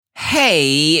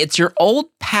Hey, it's your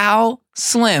old pal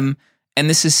Slim, and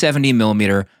this is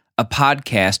 70mm, a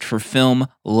podcast for film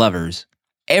lovers.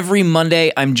 Every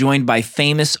Monday, I'm joined by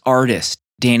famous artist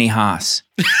Danny Haas.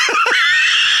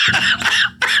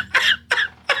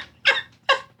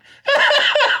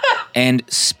 And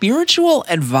spiritual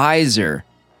advisor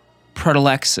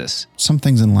Protolexis. Some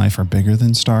things in life are bigger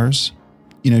than stars.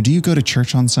 You know, do you go to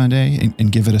church on Sunday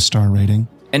and give it a star rating?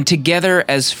 And together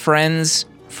as friends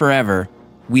forever,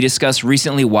 we discuss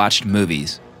recently watched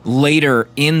movies. Later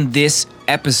in this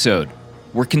episode,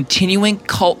 we're continuing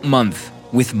Cult Month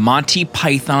with Monty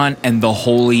Python and the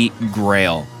Holy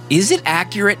Grail. Is it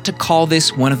accurate to call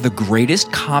this one of the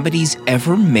greatest comedies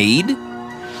ever made?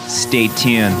 Stay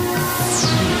tuned.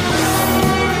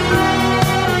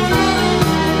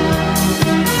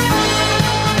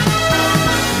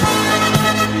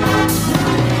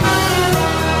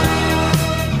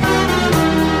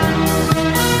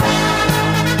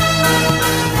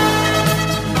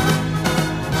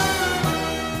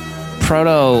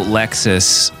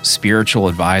 Protolexis, spiritual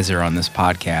advisor on this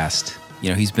podcast. You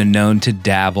know, he's been known to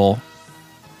dabble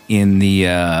in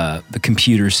the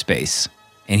computer space,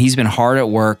 and he's been hard at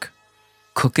work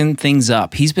cooking things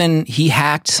up. He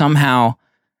hacked somehow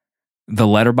the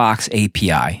Letterboxd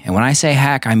API, and when I say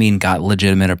hack, I mean got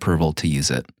legitimate approval to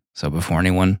use it. So before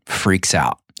anyone freaks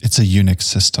out, it's a Unix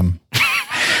system. Is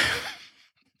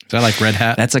that like Red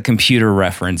Hat? That's a computer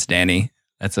reference, Danny.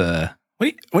 That's a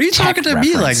What are you talking to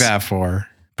me like that for?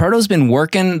 Proto's been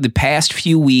working the past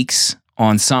few weeks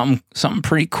on something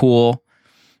pretty cool,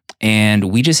 and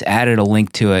we just added a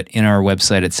link to it in our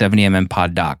website at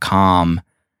 70mmpod.com.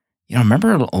 You know,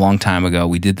 remember a long time ago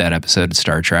we did that episode of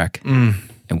Star Trek, and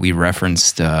we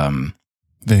referenced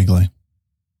vaguely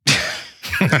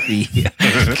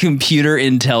the computer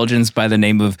intelligence by the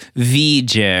name of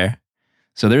V'ger.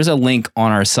 So there's a link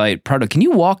on our site. Proto, can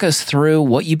you walk us through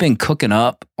what you've been cooking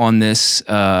up on this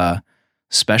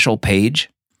special page?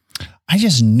 I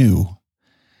just knew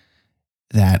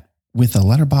that with the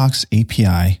Letterboxd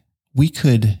API, we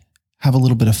could have a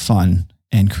little bit of fun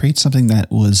and create something that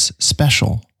was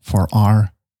special for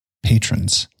our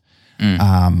patrons.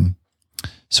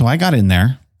 So I got in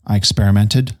there. I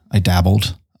experimented. I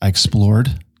dabbled. I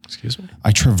explored. Excuse me?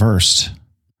 I traversed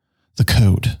the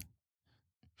code.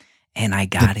 And I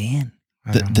got in.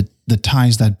 The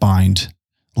ties that bind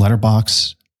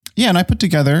Letterboxd. Yeah, and I put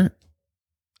together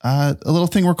a little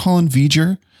thing we're calling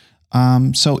V'ger.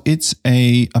 So it's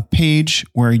a page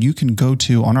where you can go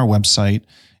to on our website,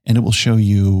 and it will show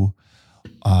you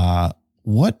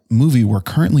what movie we're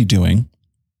currently doing,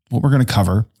 what we're going to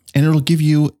cover, and it'll give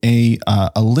you a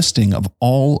listing of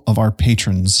all of our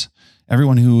patrons.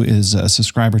 Everyone who is a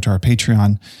subscriber to our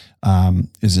Patreon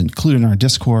is included in our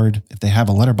Discord. If they have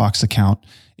a Letterboxd account,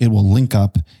 it will link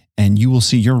up and you will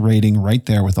see your rating right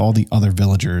there with all the other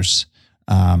villagers.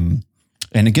 And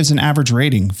it gives an average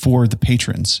rating for the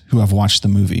patrons who have watched the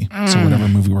movie. So whatever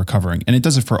movie we're covering. And it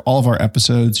does it for all of our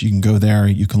episodes. You can go there,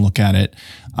 you can look at it.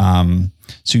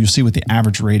 So you'll see what the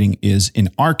average rating is in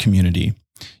our community.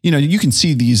 You know, you can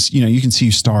see these, you can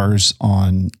see stars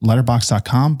on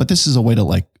letterboxd.com, but this is a way to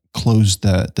like close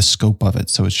the scope of it.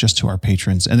 So it's just to our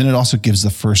patrons. And then it also gives the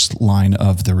first line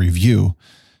of the review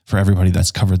for everybody that's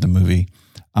covered the movie.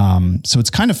 So it's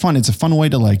kind of fun. It's a fun way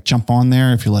to like jump on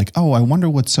there. If you're like, oh, I wonder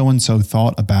what so-and-so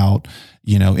thought about,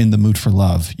 In the Mood for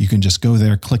Love, you can just go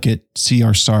there, click it, see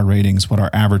our star ratings, what our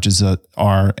averages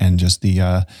are, and just what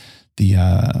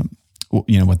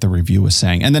the review was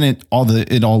saying. And then it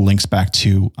all links back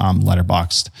to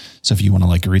Letterboxd. So if you want to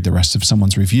like read the rest of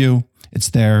someone's review,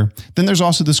 it's there. Then there's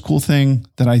also this cool thing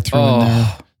that I threw in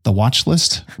there, the watch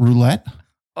list roulette.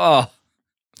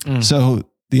 So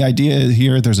the idea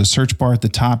here, there's a search bar at the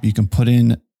top. You can put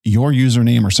in your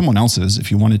username or someone else's if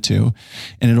you wanted to,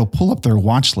 and it'll pull up their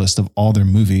watch list of all their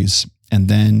movies. And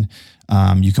then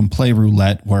you can play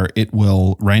roulette where it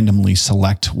will randomly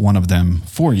select one of them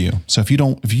for you. So if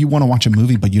you want to watch a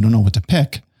movie, but you don't know what to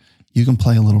pick, you can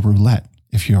play a little roulette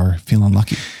if you're feeling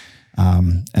lucky,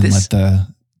 and let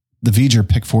the V'ger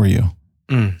pick for you.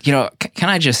 Can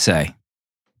I just say,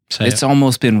 it's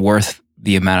almost been worth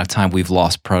the amount of time we've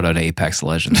lost Proto to Apex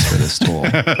Legends for this tool.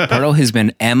 Proto has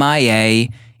been MIA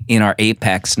in our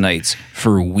Apex nights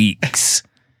for weeks.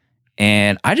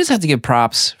 And I just have to give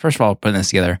props, first of all, putting this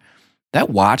together.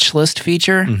 That watch list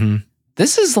feature,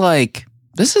 this is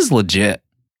legit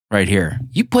right here.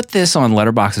 You put this on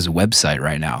Letterboxd's website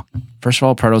right now. First of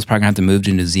all, Proto's probably going to have to move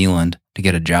to New Zealand to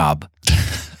get a job.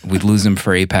 We'd lose him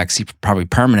for Apex probably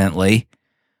permanently.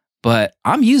 But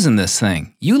I'm using this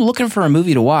thing. You looking for a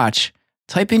movie to watch,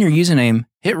 type in your username,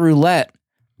 hit roulette.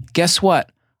 Guess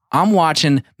what? I'm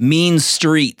watching Mean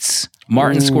Streets,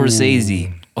 Martin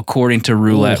Scorsese, according to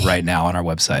Roulette right now on our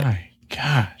website. My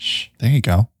gosh. There you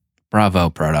go. Bravo,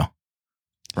 Proto.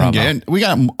 Bravo. And we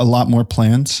got a lot more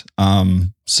plans.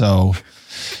 So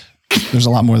there's a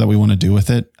lot more that we want to do with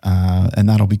it. And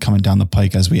that'll be coming down the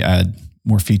pike as we add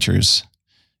more features.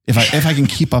 If I can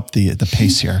keep up the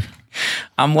pace here.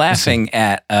 I'm laughing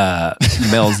at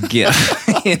Mel's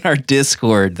GIF in our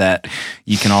Discord that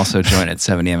you can also join at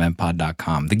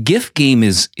 70mmpod.com. The GIF game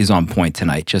is on point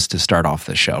tonight, just to start off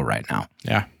the show right now.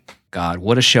 Yeah. God,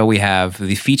 what a show we have.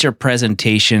 The feature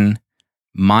presentation,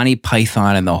 Monty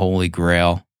Python and the Holy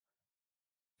Grail.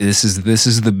 This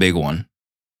is the big one.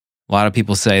 A lot of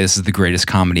people say this is the greatest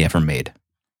comedy ever made.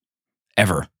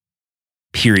 Ever.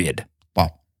 Period.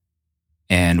 Wow.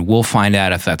 And we'll find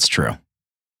out if that's true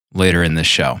later in this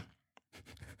show.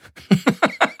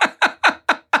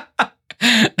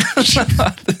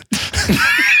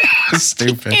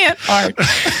 Stupid.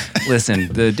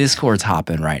 Listen, the Discord's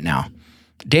hopping right now.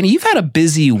 Danny, you've had a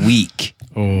busy week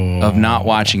of not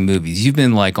watching movies. You've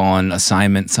been like on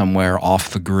assignment somewhere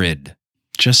off the grid.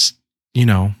 Just,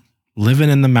 living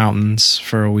in the mountains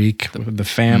for a week with the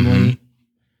family,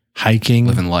 hiking.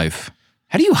 Living life.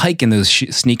 How do you hike in those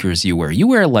sneakers you wear? You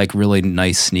wear like really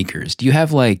nice sneakers. Do you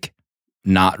have like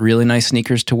not really nice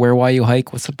sneakers to wear while you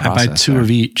hike? What's the process? I buy two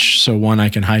of each. So one I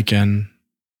can hike in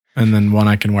and then one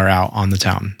I can wear out on the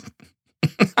town.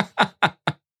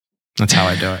 That's how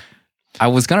I do it. I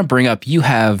was going to bring up, you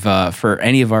have, for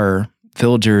any of our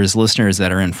Villagers listeners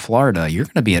that are in Florida, you're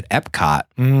going to be at Epcot.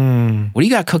 What do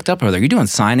you got cooked up over there? You're doing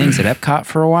signings at Epcot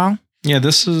for a while? Yeah,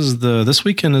 this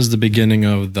weekend is the beginning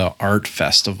of the art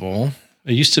festival.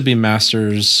 It used to be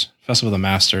Festival of the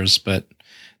Masters, but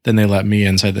then they let me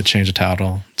in, so I had to change the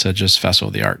title to just Festival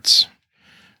of the Arts.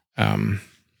 Because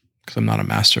I'm not a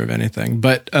master of anything.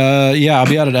 But yeah, I'll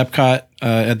be out at Epcot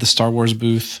at the Star Wars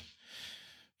booth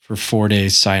for 4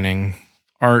 days signing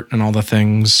art and all the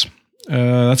things.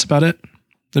 That's about it.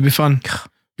 It'll be fun.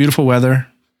 Beautiful weather.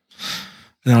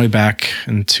 And then I'll be back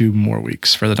in 2 more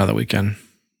weeks for another weekend.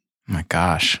 Oh my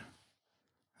gosh.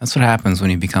 That's what happens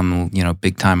when you become,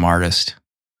 big time artist.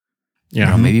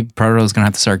 Yeah. Maybe Proto's going to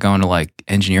have to start going to like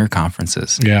engineer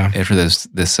conferences. Yeah. After this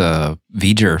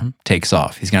V'ger takes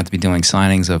off. He's going to have to be doing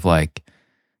signings of like,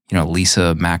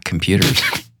 Lisa Mac computers.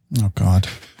 Oh God.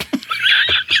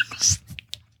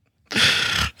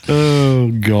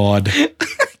 Oh God.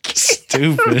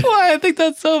 Stupid. Why? I think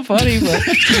that's so funny, but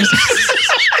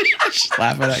just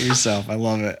laughing at yourself. I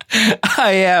love it.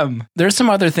 I am. There's some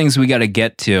other things we got to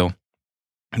get to.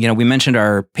 We mentioned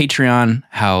our Patreon,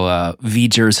 how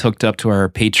V'ger's hooked up to our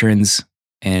patrons.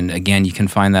 And again, you can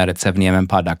find that at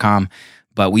 70mmpod.com.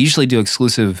 But we usually do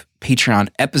exclusive Patreon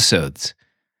episodes,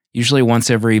 usually once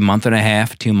every month and a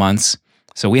half, 2 months.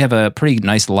 So we have a pretty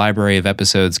nice library of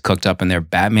episodes cooked up in there.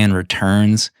 Batman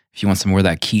Returns, if you want some more of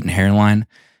that Keaton hairline,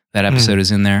 that episode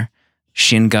is in there.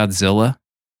 Shin Godzilla.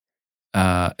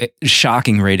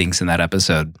 Shocking ratings in that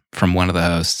episode from one of the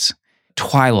hosts.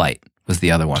 Twilight was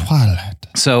the other one. Twilight.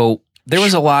 So there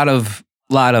was a lot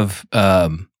of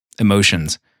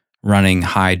emotions running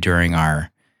high during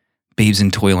our Babes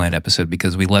in Toyland episode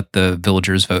because we let the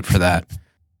villagers vote for that.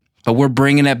 But we're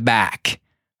bringing it back,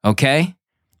 okay?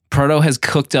 Proto has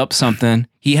cooked up something.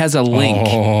 He has a link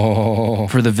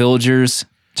for the villagers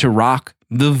to rock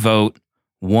the vote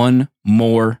one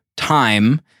more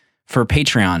time for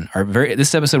Patreon.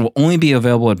 This episode will only be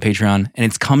available at Patreon, and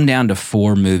it's come down to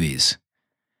 4 movies.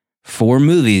 4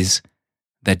 movies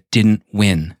that didn't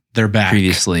win. They're back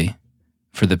previously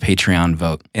for the Patreon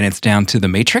vote. And it's down to The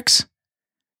Matrix.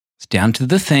 It's down to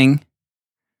The Thing,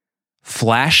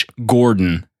 Flash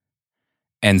Gordon,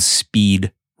 and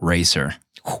Speed Racer.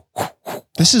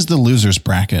 This is the losers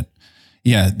bracket.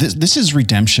 Yeah, this is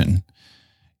redemption.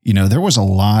 There was a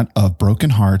lot of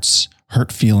broken hearts,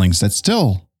 hurt feelings that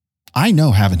still, I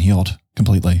know, haven't healed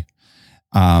completely.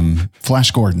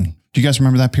 Flash Gordon. Do you guys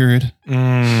remember that period?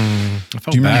 I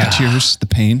felt Do you remember bad. the tears, the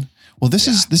pain? Well, this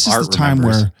is the time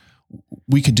where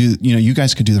we could do, you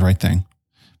guys could do the right thing.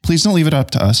 Please don't leave it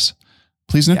up to us.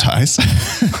 Please no ties.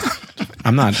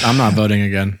 I'm not voting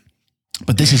again.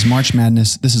 But this is March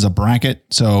Madness. This is a bracket,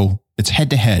 so it's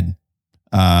head to head.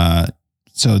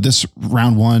 So this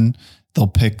round 1, they'll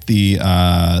pick the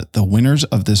winners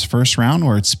of this first round,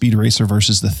 where it's Speed Racer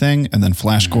versus The Thing, and then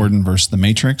Flash Gordon versus The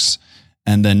Matrix.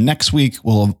 And then next week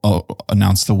we'll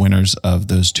announce the winners of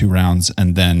those 2 rounds,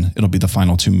 and then it'll be the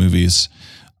final 2 movies.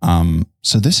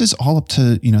 So this is all up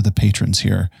to the patrons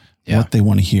here, what they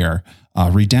want to hear.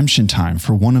 Redemption time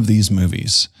for one of these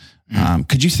movies.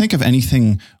 Could you think of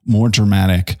anything more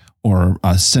dramatic or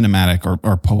cinematic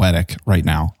or poetic right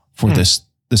now for this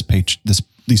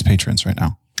these patrons right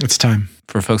now. It's time.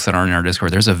 For folks that aren't in our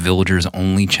Discord, there's a villagers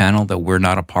only channel that we're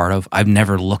not a part of. I've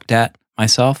never looked at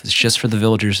myself. It's just for the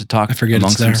villagers to talk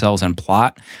amongst themselves and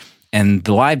plot. And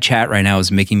the live chat right now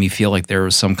is making me feel like there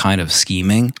was some kind of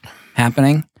scheming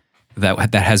happening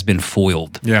that has been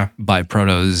foiled by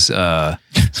Proto's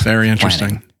it's very interesting.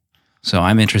 Planning. So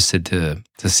I'm interested to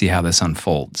see how this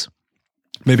unfolds.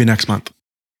 Maybe next month.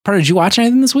 Proto, did you watch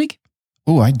anything this week?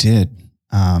 Oh, I did.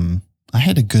 I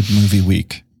had a good movie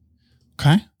week.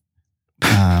 Okay.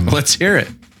 Let's hear it.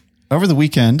 Over the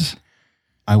weekend,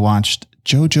 I watched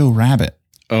Jojo Rabbit.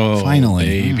 Oh, finally.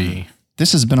 Baby.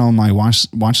 This has been on my watch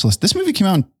list. This movie came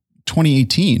out in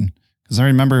 2018 because I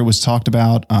remember it was talked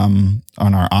about on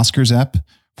our Oscars ep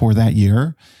for that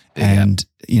year. And,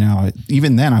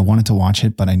 even then I wanted to watch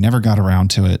it, but I never got around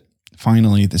to it.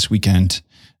 Finally, this weekend,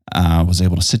 was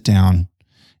able to sit down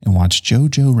and watch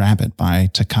Jojo Rabbit by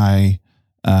Taika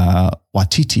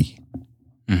Waititi.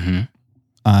 Mm-hmm.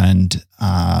 And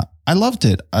I loved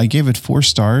it. I gave it 4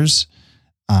 stars.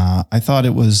 I thought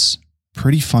it was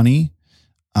pretty funny.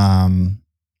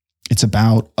 It's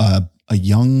about a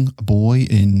young boy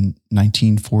in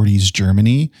 1940s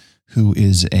Germany who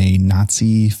is a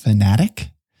Nazi fanatic.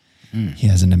 He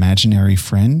has an imaginary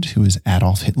friend who is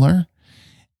Adolf Hitler.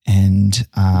 And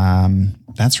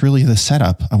that's really the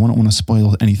setup. I wouldn't want to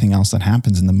spoil anything else that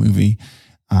happens in the movie.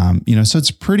 So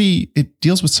it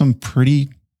deals with some pretty,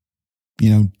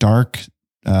 dark,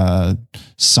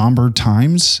 somber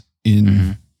times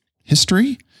in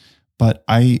history. But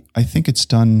I think it's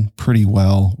done pretty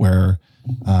well where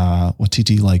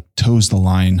Waititi toes the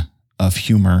line of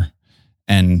humor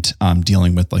and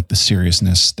dealing with the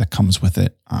seriousness that comes with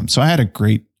it. So I had a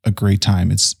great time.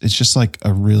 It's just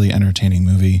a really entertaining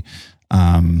movie.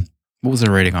 What was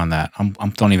the rating on that?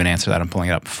 Don't even answer that. I'm pulling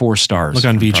it up. 4 stars. Look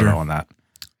on V'ger on that.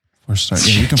 4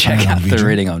 stars. Yeah, you can check find it on out V'ger. the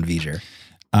rating on V'ger.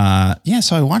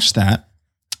 So I watched that,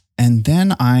 and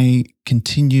then I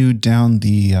continued down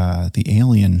the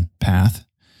Alien path.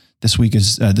 This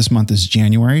month is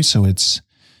January, so it's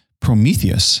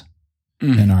Prometheus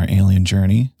in our Alien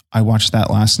journey. I watched that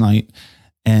last night,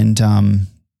 and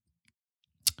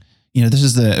this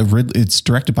is it's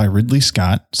directed by Ridley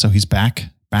Scott, so he's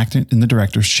back in the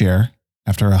director's chair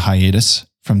after a hiatus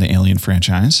from the Alien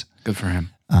franchise. Good for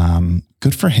him.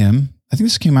 Good for him. I think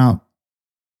this came out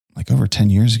over 10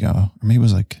 years ago, or maybe it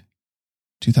was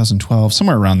 2012,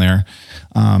 somewhere around there.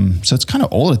 So it's kind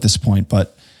of old at this point,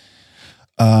 but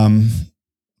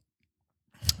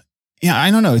I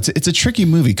don't know. It's a tricky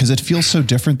movie because it feels so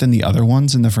different than the other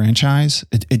ones in the franchise.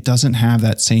 It doesn't have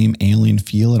that same Alien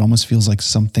feel. It almost feels like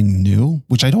something new,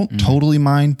 which I don't totally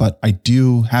mind, but I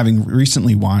do, having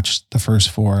recently watched the first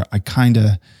 4, I kind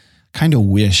of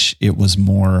wish it was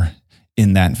more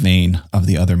in that vein of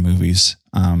the other movies.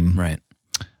 Right.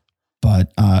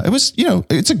 But it was,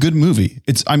 it's a good movie.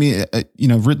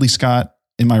 Ridley Scott,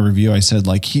 in my review, I said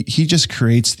he just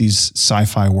creates these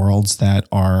sci-fi worlds that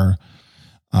are,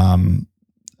 I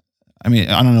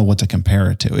don't know what to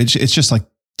compare it to. It's just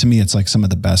to me, it's some of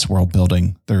the best world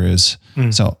building there is.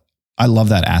 So I love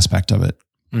that aspect of it.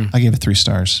 I gave it 3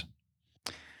 stars.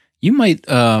 You might,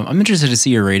 I'm interested to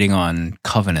see your rating on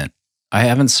Covenant. I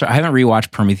haven't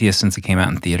rewatched Prometheus since it came out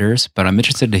in theaters, but I'm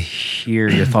interested to hear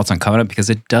your thoughts on Covenant because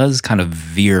it does kind of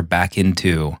veer back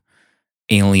into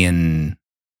alien-ish,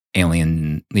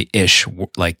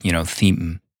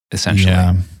 theme essentially.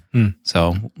 Yeah.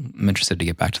 So I'm interested to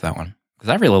get back to that one because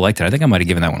I really liked it. I think I might have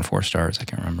given that one 4 stars. I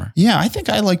can't remember. Yeah, I think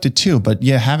I liked it too. But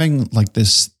yeah, having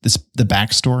the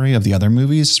backstory of the other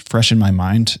movies fresh in my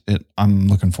mind, I'm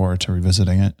looking forward to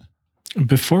revisiting it.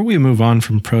 Before we move on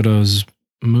from Proto's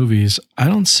movies, I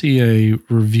don't see a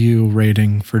review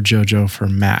rating for JoJo for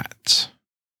Matt.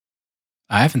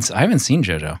 I haven't seen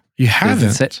JoJo. You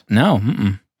haven't? No.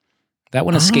 That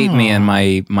one escaped me in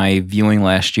my viewing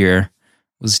last year.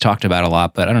 Was talked about a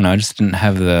lot, but I don't know. I just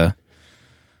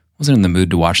wasn't in the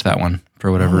mood to watch that one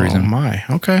for whatever reason. Oh my.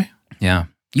 Okay. Yeah.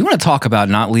 You want to talk about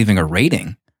not leaving a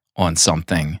rating on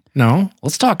something? No.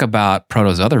 Let's talk about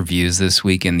Proto's other views this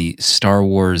week in the Star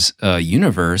Wars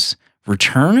universe.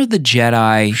 Return of the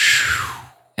Jedi,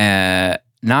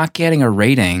 not getting a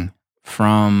rating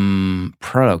from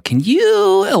Proto. Can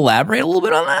you elaborate a little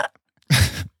bit on that?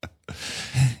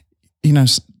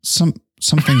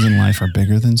 Some things in life are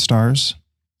bigger than stars.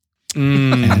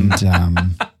 And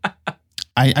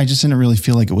I just didn't really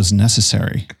feel like it was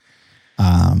necessary.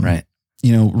 Right.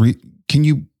 Can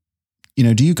you,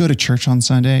 do you go to church on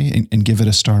Sunday and give it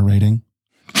a star rating?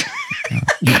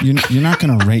 You're not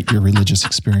going to rate your religious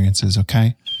experiences,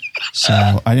 okay?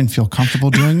 So I didn't feel comfortable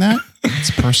doing that.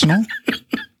 It's personal.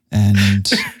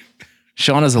 And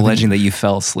Sean is alleging that you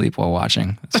fell asleep while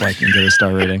watching. That's why I can get a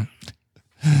star rating.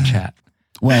 Chat.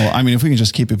 Well, I mean, if we can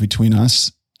just keep it between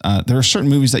us, there are certain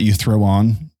movies that you throw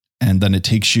on and then it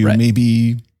takes you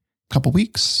maybe a couple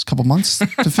weeks, couple months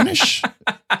to finish.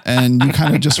 And you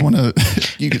kind of just want to,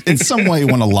 in some way,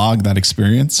 want to log that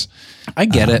experience. I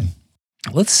get it.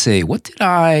 Let's see. What did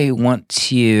I want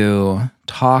to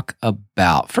talk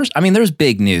about? First, I mean, there's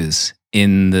big news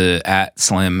in the at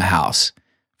Slim house,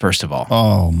 first of all.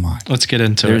 Oh, my. Let's get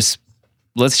into it.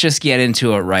 Let's just get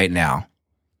into it right now.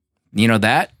 You know,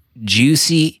 that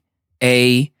juicy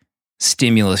A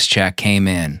stimulus check came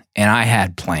in and I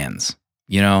had plans,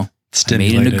 you know, I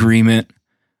made an agreement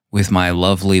with my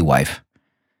lovely wife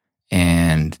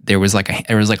and there was like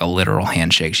a literal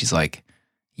handshake. She's like,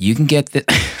 you can get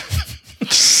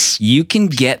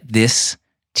this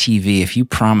TV if you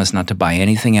promise not to buy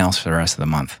anything else for the rest of the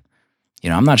month. You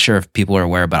know, I'm not sure if people are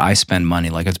aware, but I spend money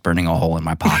like it's burning a hole in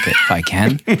my pocket if I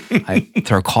can. I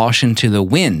throw caution to the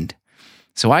wind.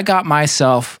 So I got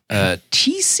myself a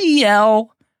TCL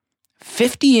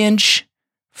 50-inch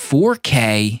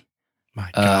 4K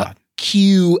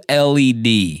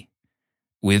QLED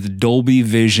with Dolby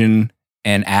Vision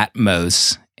and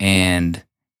Atmos, and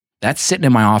that's sitting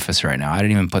in my office right now.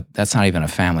 That's not even a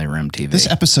family room TV. This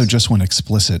episode just went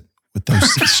explicit with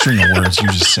those string of words you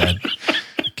just said.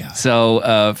 God.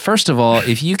 So first of all,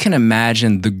 if you can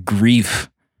imagine the grief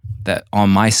that on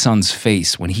my son's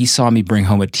face when he saw me bring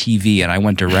home a TV and I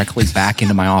went directly back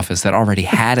into my office that already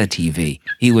had a TV.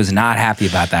 He was not happy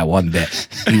about that one bit.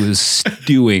 He was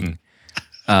stewing.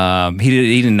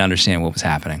 He didn't understand what was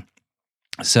happening.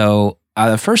 So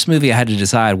the first movie I had to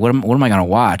decide, what am I going to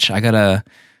watch? I got a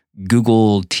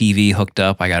Google TV hooked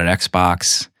up. I got an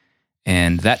Xbox.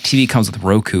 And that TV comes with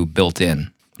Roku built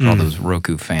in for all those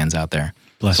Roku fans out there.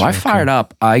 So I fired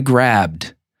up. I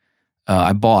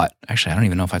bought, actually, I don't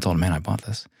even know if I told Amanda I bought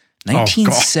this.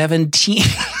 1917.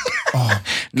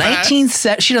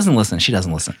 She doesn't listen.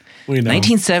 We know.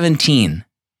 1917.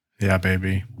 Yeah,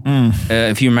 baby.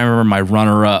 If you remember my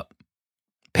runner-up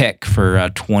pick for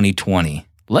 2020.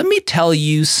 Let me tell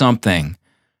you something.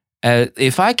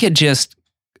 If I could just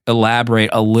elaborate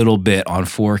a little bit on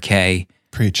 4K.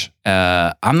 Preach.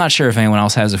 I'm not sure if anyone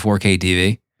else has a 4K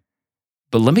TV,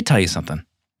 but let me tell you something.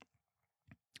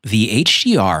 The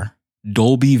HDR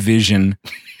Dolby Vision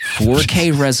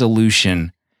 4K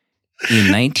resolution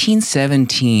in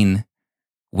 1917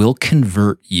 will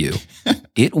convert you.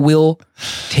 It will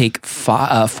take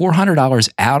 $400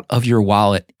 out of your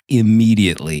wallet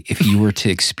immediately if you were to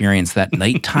experience that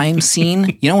nighttime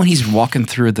scene. You know when he's walking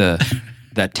through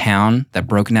that town, that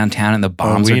broken down town, and the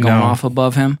bombs are going off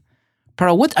above him?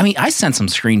 Bro, I sent some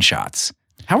screenshots.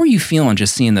 How are you feeling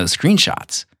just seeing those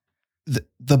screenshots?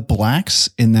 The blacks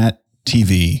in that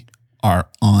TV are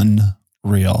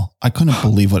unreal. I couldn't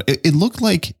believe what it looked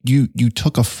like. You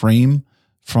took a frame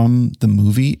from the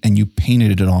movie and you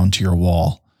painted it onto your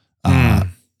wall.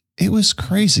 It was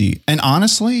crazy. And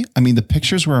honestly, I mean, the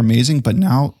pictures were amazing, but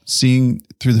now seeing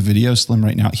through the video, Slim,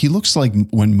 right now, he looks like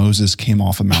when Moses came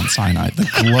off of Mount Sinai. The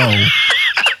glow.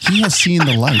 He has seen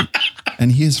the light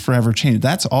and he is forever changed.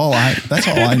 That's all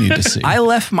I need to see. I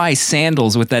left my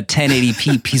sandals with that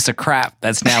 1080p piece of crap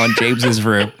that's now in James's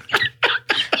room.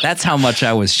 That's how much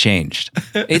I was changed.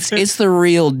 It's the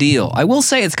real deal. I will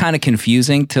say it's kind of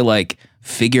confusing to like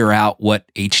figure out what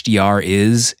HDR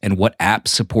is and what apps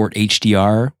support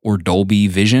HDR or Dolby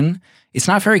Vision. It's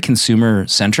not very consumer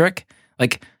centric.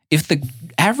 Like if the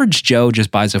average Joe just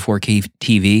buys a 4K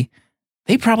TV,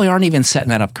 they probably aren't even setting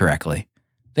that up correctly.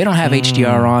 They don't have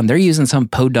HDR on. They're using some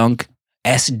podunk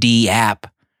SD app.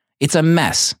 It's a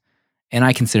mess. And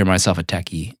I consider myself a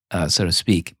techie, so to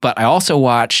speak. But I also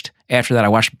watched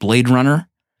Blade Runner.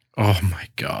 Oh my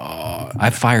God. I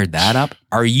fired that up.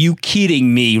 Are you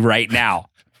kidding me right now?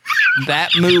 That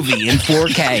movie in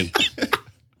 4K.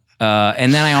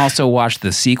 And then I also watched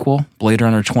the sequel, Blade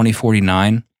Runner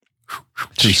 2049.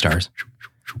 3 stars.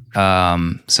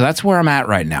 So that's where I'm at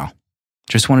right now.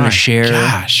 Just wanted to share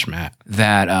Matt.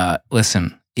 that,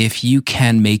 listen, if you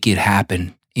can make it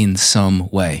happen in some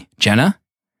way. Jenna,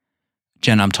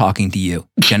 I'm talking to you.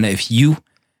 Jenna, if you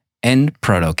and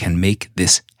Proto can make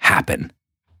this happen,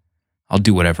 I'll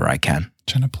do whatever I can.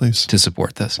 Jenna, please. To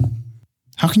support this.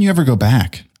 How can you ever go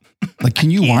back? Like,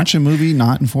 can you watch a movie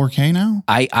not in 4K now?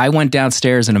 I went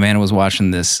downstairs and Amanda was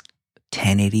watching this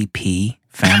 1080p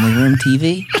family room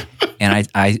TV. And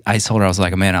I told her, I was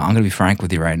like, Amanda, I'm going to be frank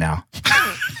with you right now.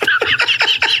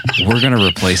 We're going to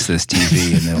replace this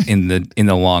TV in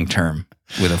the long term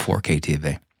with a 4K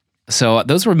TV. So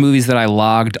those were movies that I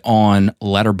logged on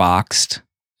Letterboxd,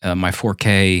 my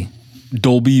 4K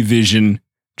Dolby Vision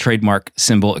trademark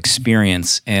symbol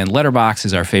experience. And Letterboxd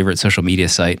is our favorite social media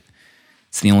site.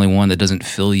 It's the only one that doesn't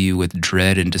fill you with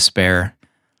dread and despair.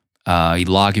 You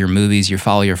log your movies, you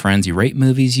follow your friends, you rate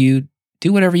movies, you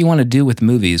do whatever you want to do with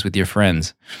movies with your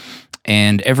friends.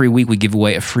 And every week we give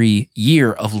away a free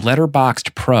year of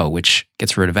Letterboxd Pro, which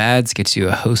gets rid of ads, gets you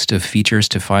a host of features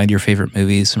to find your favorite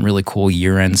movies, some really cool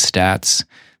year-end stats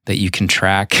that you can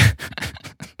track.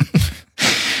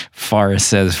 Forrest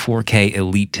says 4K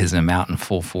elitism out in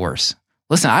full force.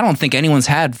 Listen, I don't think anyone's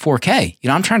had 4K.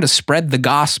 I'm trying to spread the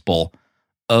gospel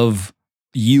of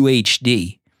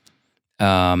UHD.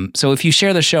 So if you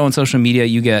share the show on social media,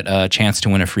 you get a chance to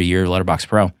win a free year of Letterboxd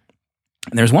Pro.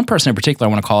 And there's one person in particular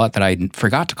I want to call out that I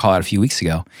forgot to call out a few weeks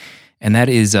ago, and that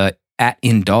is at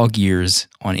InDogYears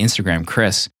on Instagram,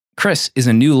 Chris. Chris is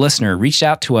a new listener, reached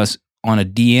out to us on a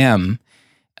DM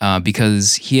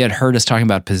because he had heard us talking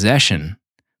about Possession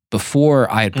before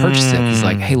I had purchased it. He's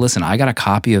like, hey, listen, I got a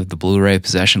copy of the Blu-ray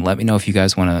Possession. Let me know if you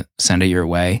guys want to send it your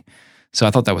way. So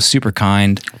I thought that was super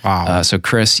kind. Wow. So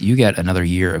Chris, you get another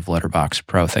year of Letterboxd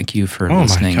Pro. Thank you for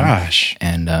listening. Oh my gosh.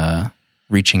 And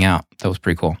reaching out. That was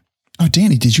pretty cool. Oh,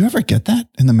 Danny, did you ever get that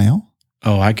in the mail?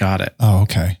 Oh, I got it. Oh,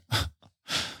 okay.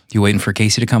 You waiting for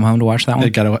Casey to come home to watch that one? I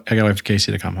gotta wait for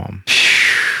Casey to come home.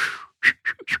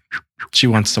 She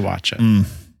wants to watch it.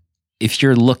 If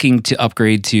you're looking to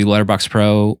upgrade to Letterboxd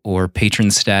Pro or patron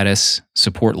status,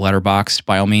 support Letterboxd,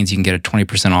 by all means, you can get a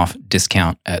 20% off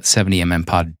discount at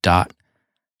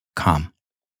 70mmpod.com.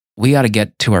 We got to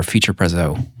get to our feature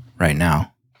prezzo right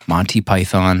now. Monty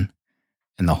Python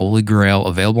and the Holy Grail,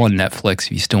 available on Netflix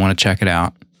if you still want to check it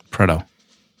out. Proto,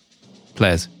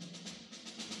 please.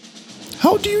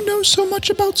 How do you know so much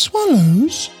about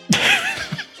swallows?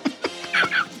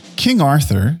 King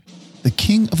Arthur, the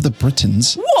king of the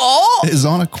Britons, is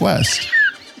on a quest.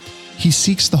 He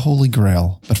seeks the Holy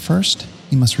Grail, but first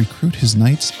he must recruit his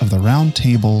knights of the Round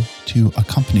Table to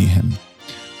accompany him.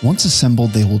 Once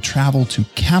assembled, they will travel to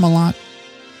Camelot,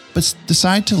 but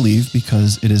decide to leave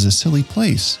because it is a silly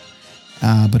place.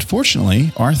 But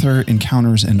fortunately, Arthur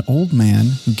encounters an old man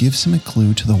who gives him a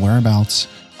clue to the whereabouts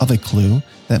of a clue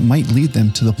that might lead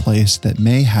them to the place that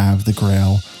may have the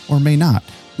Grail or may not.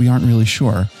 We aren't really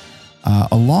sure.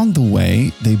 Along the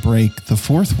way, they break the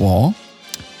fourth wall,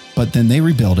 but then they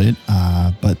rebuild it.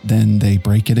 But then they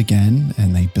break it again,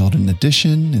 and they build an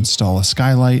addition, install a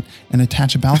skylight, and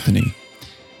attach a balcony.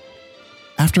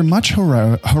 After much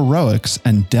heroics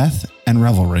and death and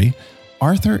revelry,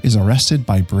 Arthur is arrested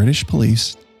by British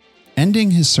police,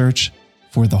 ending his search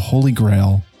for the Holy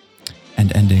Grail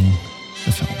and ending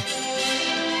the film.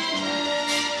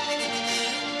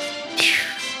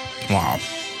 Wow.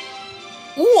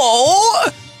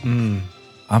 Whoa!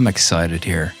 I'm excited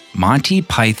here. Monty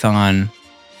Python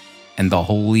and the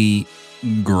Holy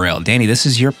Grail. Danny, this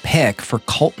is your pick for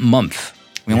Cult Month.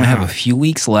 We only have a few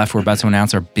weeks left. We're about to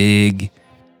announce our big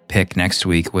pick next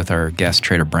week with our guest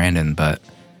trader Brandon, but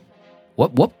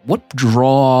what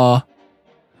draw?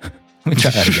 Let me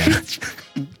try that again.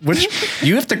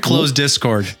 You have to close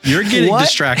Discord. You're getting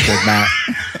distracted, Matt.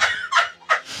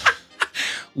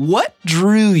 What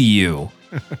drew you?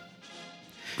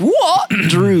 What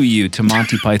drew you to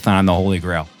Monty Python and the Holy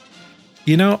Grail?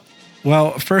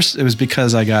 Well, first it was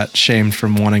because I got shamed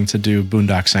from wanting to do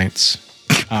Boondock Saints.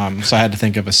 So I had to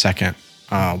think of a second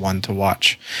one to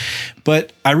watch.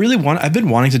 But I've been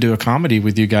wanting to do a comedy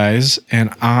with you guys,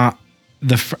 and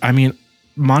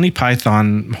Monty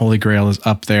Python Holy Grail is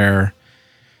up there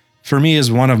for me,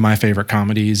 is one of my favorite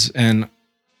comedies, and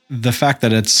the fact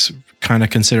that it's kind of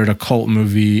considered a cult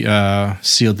movie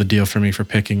sealed the deal for me for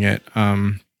picking it.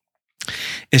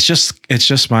 It's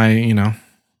just my,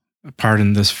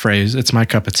 pardon this phrase, it's my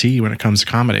cup of tea when it comes to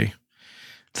comedy.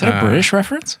 Is that a British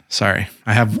reference? Sorry.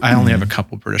 I only have a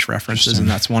couple British references, and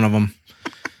that's one of them.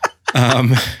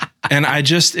 And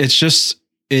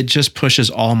it just pushes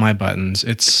all my buttons.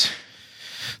 It's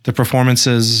the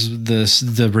performances,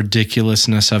 the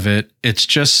ridiculousness of it. It's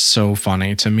just so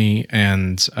funny to me.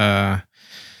 And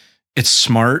it's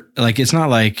smart. Like, it's not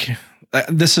like,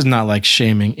 this is not like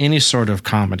shaming any sort of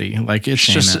comedy. Like, it's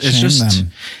Shame just, it. it's Shame just,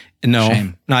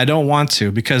 them. no, I don't want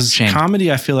to, because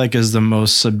comedy, I feel like, is the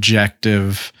most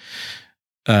subjective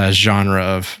genre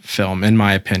of film, in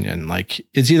my opinion. Like,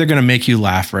 it's either going to make you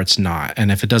laugh or it's not.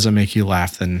 And if it doesn't make you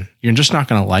laugh, then you're just not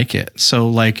going to like it. So,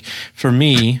 like, for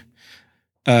me,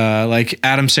 like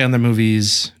Adam Sandler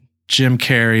movies, Jim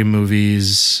Carrey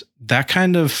movies, that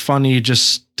kind of funny, it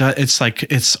just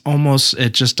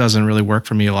doesn't really work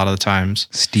for me a lot of the times.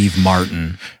 Steve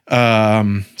Martin.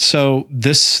 So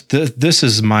this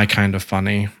is my kind of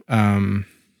funny.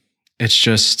 It's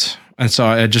just, and so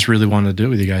I just really wanted to do it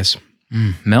with you guys.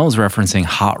 Mel's referencing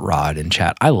Hot Rod in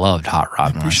chat. I loved Hot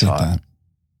Rod when I saw it.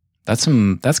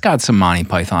 That's got some Monty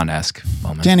Python-esque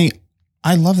moments. Danny,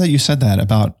 I love that you said that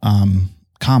about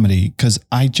comedy, because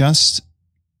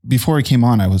before it came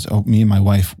on, me and my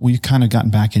wife, we kind of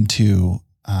gotten back into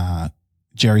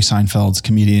Jerry Seinfeld's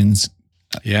comedians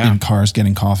in cars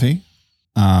getting coffee.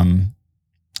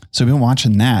 So we've been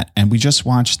watching that, and we just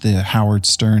watched the Howard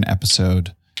Stern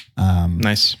episode.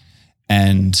 Nice.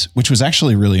 And which was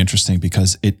actually really interesting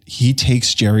because he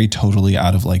takes Jerry totally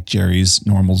out of like Jerry's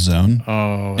normal zone.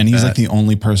 Oh, and he's like the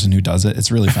only person who does it. It's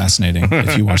really fascinating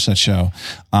if you watch that show.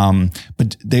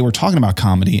 But they were talking about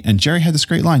comedy, and Jerry had this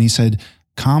great line. He said,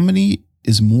 "Comedy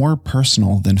is more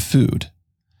personal than food."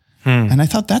 And I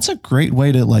thought that's a great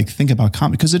way to like think about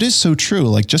comedy, because it is so true.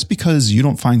 Like, just because you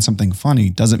don't find something funny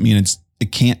doesn't mean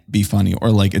it can't be funny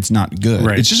or like it's not good.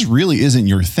 Right. It just really isn't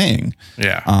your thing.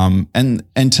 Yeah. And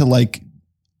to like,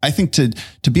 I think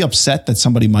to be upset that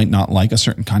somebody might not like a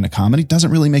certain kind of comedy doesn't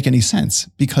really make any sense,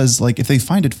 because like if they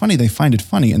find it funny, they find it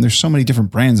funny. And there's so many different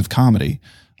brands of comedy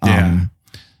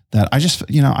that I just,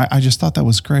 I just thought that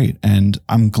was great. And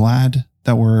I'm glad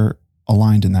that we're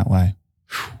aligned in that way.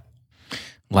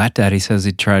 Lat Daddy says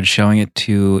he tried showing it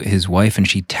to his wife and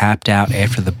she tapped out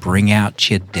after the bring out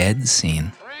you dead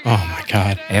scene. Oh my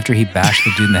God. After he bashed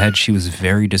the dude in the head, she was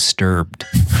very disturbed.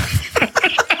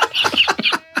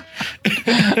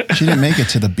 She didn't make it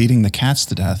to the beating the cats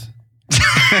to death.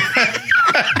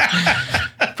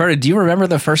 Berta, do you remember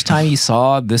the first time you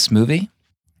saw this movie?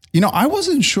 I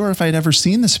wasn't sure if I'd ever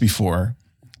seen this before.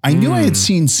 I knew I had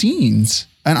seen scenes,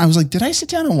 and I was like, did I sit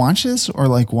down and watch this or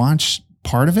like watch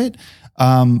part of it?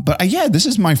 But this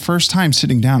is my first time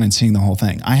sitting down and seeing the whole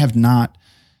thing. I have not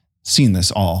seen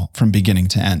this all from beginning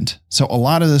to end. So a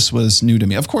lot of this was new to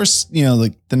me. Of course,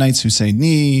 like The Knights Who Say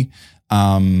Knee,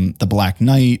 The Black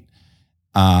Knight,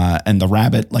 and The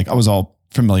Rabbit. Like, I was all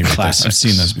familiar with this. I've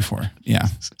seen those before. Yeah.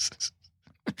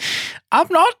 I'm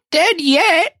not dead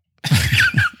yet.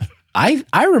 I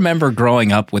remember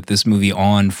growing up with this movie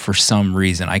on for some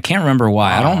reason. I can't remember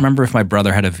why. I don't remember if my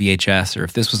brother had a VHS or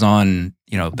if this was on,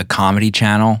 the Comedy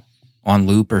Channel on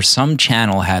loop, or some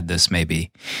channel had this maybe.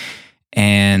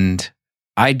 And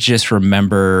I just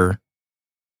remember,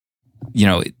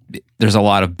 there's a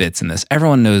lot of bits in this.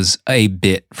 Everyone knows a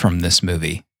bit from this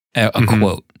movie, a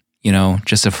quote,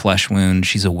 just a flesh wound.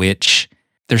 She's a witch.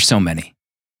 There's so many.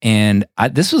 And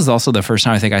this was also the first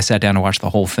time I think I sat down to watch the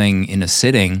whole thing in a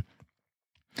sitting.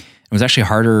 It was actually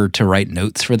harder to write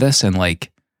notes for this and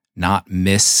like not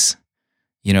miss,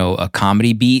 a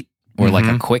comedy beat or like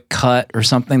a quick cut or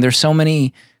something. There's so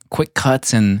many quick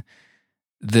cuts, and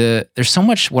there's so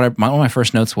much. One of my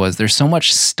first notes was there's so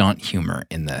much stunt humor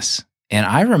in this. And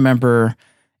I remember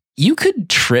you could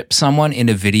trip someone in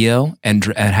a video and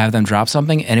have them drop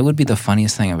something, and it would be the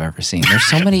funniest thing I've ever seen. There's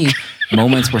so many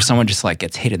moments where someone just like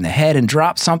gets hit in the head and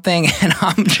drops something, and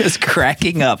I'm just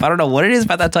cracking up. I don't know what it is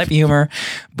about that type of humor,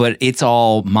 but it's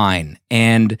all mine.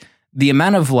 And the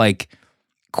amount of like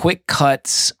quick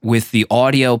cuts with the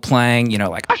audio playing,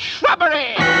 like a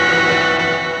shrubbery,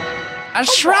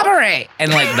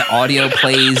 and like the audio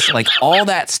plays, like all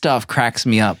that stuff cracks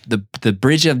me up. The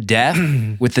Bridge of Death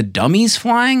with the dummies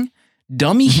flying,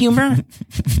 dummy humor,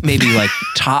 maybe like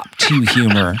top 2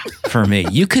 humor for me.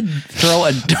 You could throw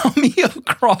a dummy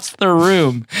across the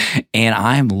room and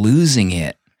I'm losing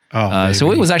it.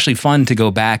 So it was actually fun to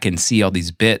go back and see all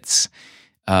these bits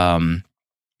that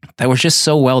were just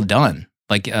so well done.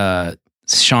 Like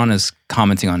Sean is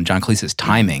commenting on John Cleese's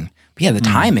timing. But yeah, the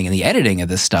timing and the editing of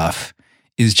this stuff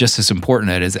is just as important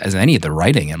as any of the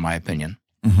writing, in my opinion.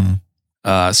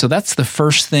 So that's the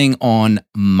first thing on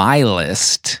my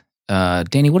list.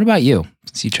 Danny, what about you?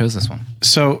 Since you chose this one.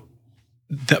 So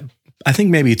I think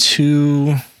maybe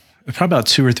probably about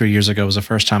 2 or 3 years ago was the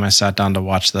first time I sat down to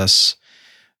watch this.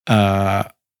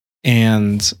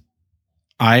 And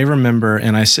I remember,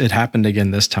 and it happened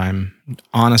again this time,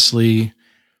 honestly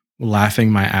laughing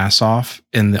my ass off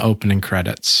in the opening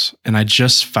credits. And I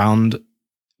just found,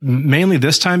 mainly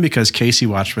this time because Casey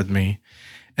watched with me,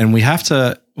 and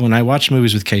when I watch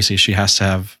movies with Casey, she has to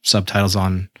have subtitles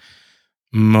on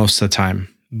most of the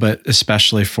time, but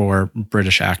especially for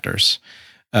British actors.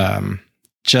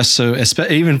 Just so,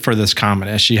 even for this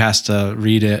comedy, she has to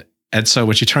read it. And so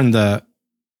when she turned the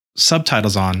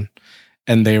subtitles on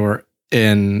and they were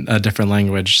in a different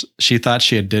language, she thought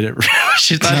she did it.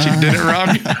 She thought she did it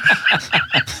wrong.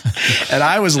 And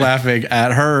I was laughing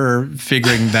at her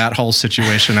figuring that whole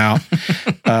situation out.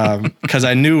 Cause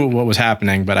I knew what was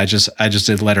happening, but I'd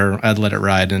let it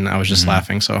ride, and I was just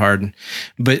laughing so hard.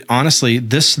 But honestly,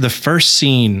 the first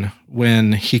scene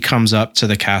when he comes up to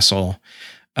the castle,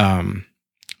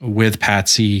 with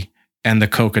Patsy and the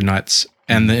coconuts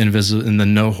and the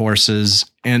no horses.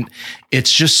 And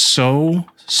it's just so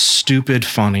stupid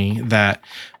funny that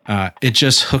it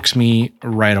just hooks me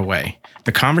right away.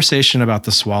 The conversation about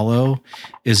the swallow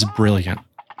is brilliant.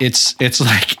 It's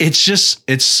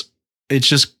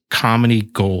just comedy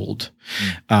gold.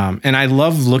 And I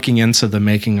love looking into the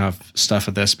making of stuff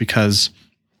of this, because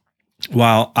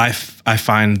while I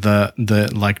find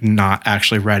the like not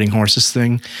actually riding horses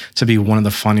thing to be one of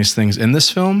the funniest things in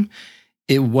this film,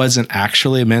 it wasn't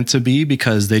actually meant to be,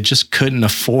 because they just couldn't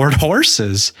afford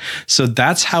horses. So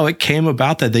that's how it came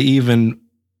about that they even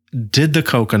did the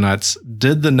coconuts,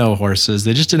 did the no horses.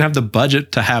 They just didn't have the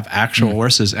budget to have actual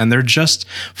horses. And they're just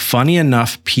funny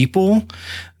enough people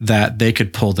that they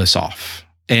could pull this off.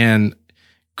 And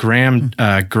Graham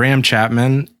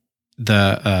Chapman,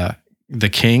 the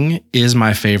king, is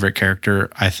my favorite character,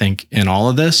 I think, in all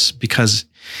of this, because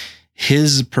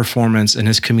his performance and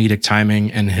his comedic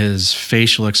timing and his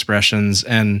facial expressions,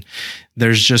 and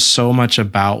there's just so much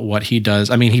about what he does.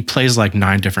 I mean, he plays like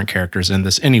 9 different characters in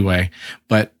this anyway,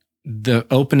 but the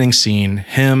opening scene,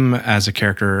 him as a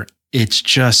character, it's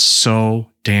just so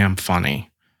damn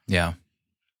funny. Yeah.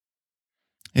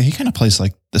 Yeah, he kind of plays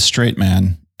like the straight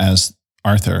man as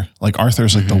Arthur. Like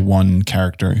Arthur's like the one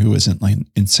character who isn't like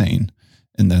insane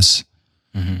in this.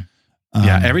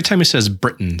 Yeah, every time he says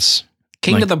Britons,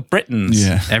 King of the Britons.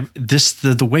 Yeah.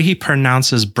 The way he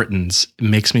pronounces Britons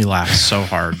makes me laugh so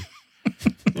hard.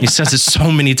 He says it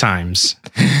so many times.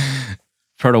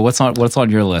 Proto, what's on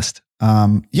your list?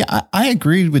 Yeah, I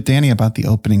agreed with Danny about the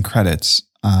opening credits.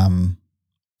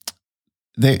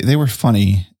 They were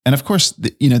funny, and of course,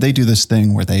 they do this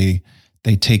thing where they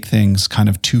take things kind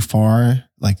of too far.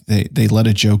 Like they let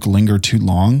a joke linger too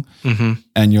long,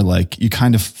 and you're like, you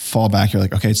kind of fall back. You're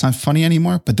like, okay, it's not funny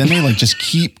anymore. But then they like just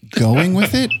keep going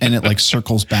with it, and it like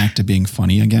circles back to being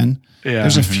funny again. Yeah.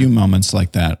 There's a few moments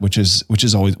like that, which is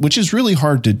really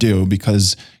hard to do,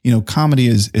 because comedy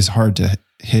is hard to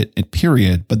hit it,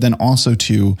 period. But then also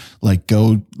to like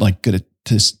go like to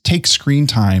take screen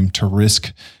time to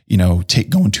risk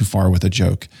going too far with a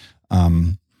joke.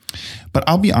 But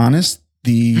I'll be honest,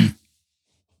 the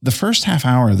first half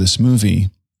hour of this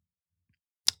movie,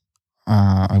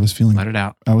 I was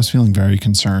feeling very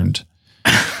concerned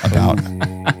about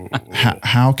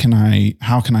how can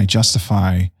I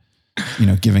justify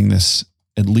giving this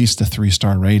at least a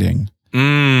 3-star rating.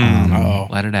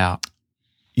 Let it out.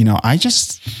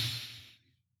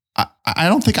 I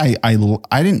don't think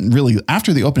I didn't really,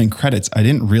 after the opening credits, I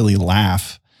didn't really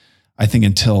laugh, I think,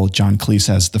 until John Cleese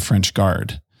as the French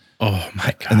guard. Oh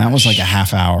my God. And that was like a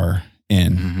half hour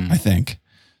in, I think.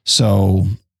 So,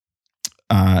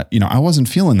 I wasn't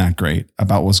feeling that great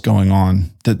about what's going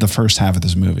on the first half of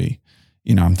this movie.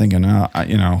 I'm thinking, I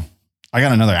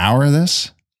got another hour of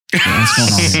this. What's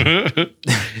going on here?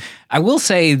 I will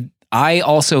say, I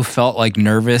also felt like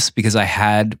nervous because I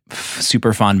had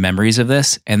super fond memories of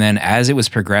this. And then as it was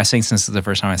progressing, since the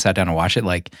first time I sat down to watch it,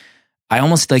 like I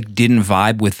almost like didn't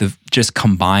vibe with the just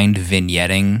combined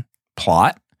vignetting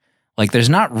plot. Like there's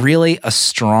not really a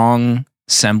strong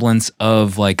semblance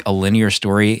of like a linear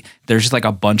story. There's just like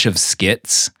a bunch of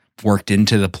skits worked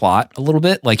into the plot a little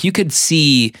bit. Like you could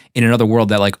see in another world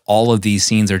that like all of these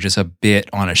scenes are just a bit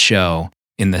on a show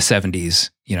in the 70s,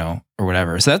 or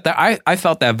whatever. So that I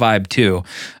felt that vibe too.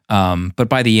 But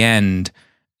by the end,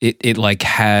 it like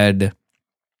had,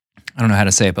 I don't know how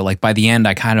to say it, but like by the end,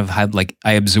 I kind of had like,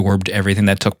 I absorbed everything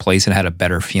that took place and had a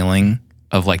better feeling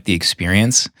of like the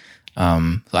experience. So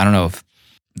I don't know if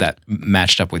that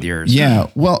matched up with yours. Yeah.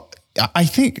 Well, I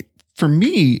think for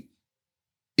me,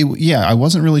 I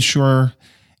wasn't really sure.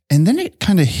 And then it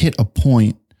kind of hit a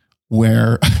point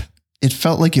where it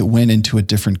felt like it went into a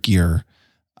different gear.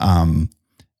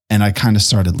 And I kind of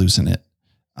started losing it.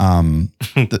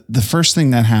 The first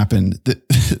thing that happened,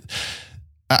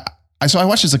 so I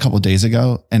watched this a couple of days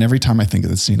ago, and every time I think of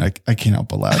the scene, I can't help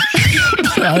but laugh.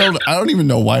 I don't even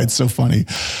know why it's so funny.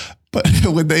 But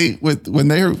when they meet with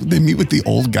the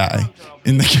old guy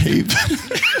in the cave.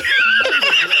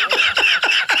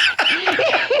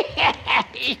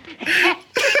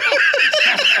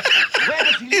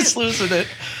 He's losing it.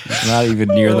 It's not even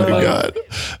near the mic. God.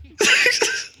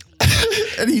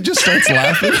 And he just starts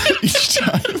laughing each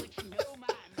time.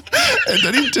 And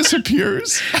then he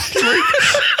disappears.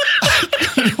 I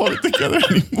couldn't hold it together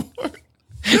anymore.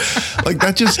 Like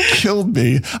that just killed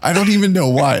me. I don't even know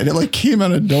why. And it like came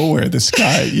out of nowhere. This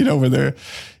guy, where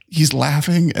he's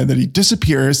laughing and then he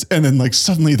disappears and then like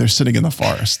suddenly they're sitting in the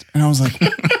forest. And I was like,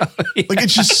 like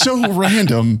it's just so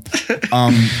random.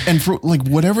 And for like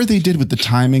whatever they did with the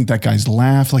timing, that guy's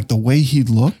laugh, like the way he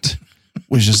looked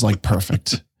was just like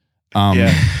perfect.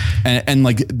 And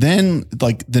like then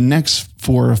like the next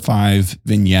 4 or 5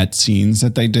 vignette scenes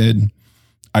that they did,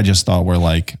 I just thought were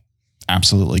like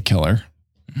absolutely killer.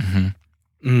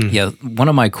 Yeah, one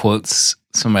of my quotes,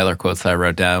 some of my other quotes that I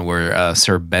wrote down were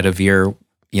Sir Bedivere.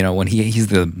 You know, when he's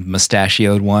the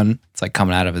mustachioed one, it's like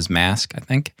coming out of his mask, I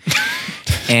think.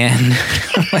 And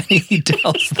when he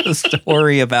tells the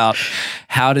story about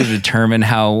how to determine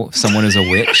how someone is a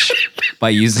witch by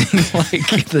using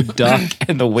like the duck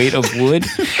and the weight of wood,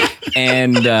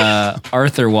 and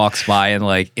Arthur walks by and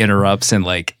like interrupts and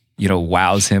like, you know,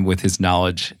 wows him with his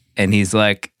knowledge. And he's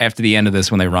like, after the end of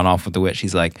this, when they run off with the witch,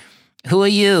 he's like, "Who are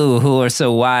you who are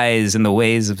so wise in the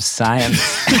ways of science?"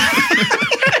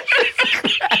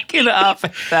 Cracking up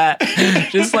at that.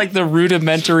 Just like the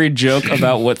rudimentary joke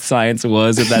about what science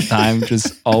was at that time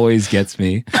just always gets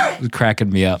me. It was cracking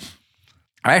me up.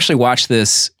 I actually watched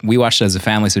this. We watched it as a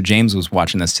family. So James was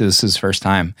watching this too. This is his first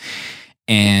time.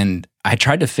 And I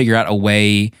tried to figure out a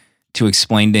way to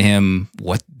explain to him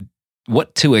what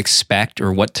to expect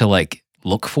or what to like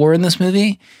look for in this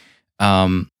movie.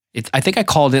 I think I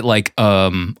called it like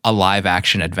a live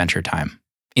action Adventure Time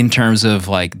in terms of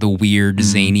like the weird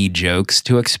zany jokes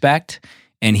to expect.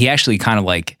 And he actually kind of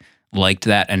liked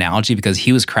that analogy because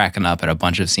he was cracking up at a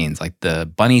bunch of scenes, like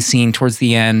the bunny scene towards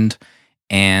the end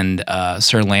and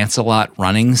Sir Lancelot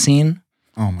running scene.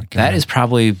 Oh my God. That is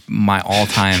probably one of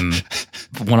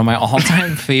my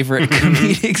all-time favorite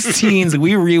comedic scenes.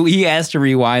 He has to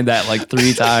rewind that like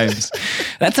 3 times.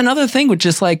 That's another thing with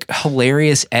just like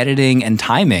hilarious editing and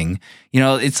timing. You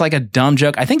know, it's like a dumb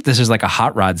joke. I think this is like a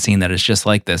Hot Rod scene that is just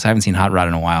like this. I haven't seen Hot Rod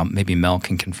in a while. Maybe Mel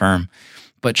can confirm.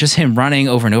 But just him running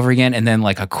over and over again and then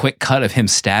like a quick cut of him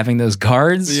stabbing those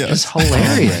guards. Is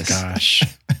hilarious. Oh my gosh.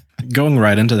 Going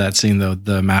right into that scene though,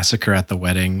 the massacre at the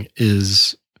wedding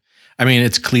is... I mean,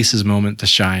 it's Cleese's moment to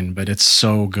shine, but it's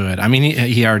so good. I mean,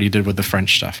 he already did with the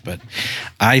French stuff, but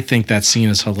I think that scene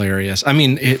is hilarious. I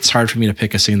mean, it's hard for me to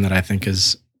pick a scene that I think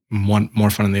is one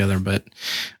more fun than the other, but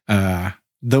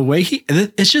the way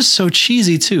it's just so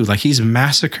cheesy too. Like he's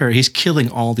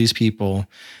killing all these people,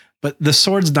 but the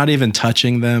sword's not even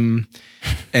touching them.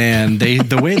 And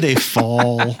the way they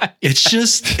fall, it's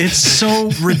so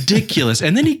ridiculous.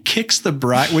 And then he kicks the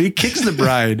bride. When he kicks the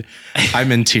bride,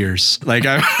 I'm in tears. Like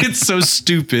it's so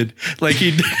stupid. Like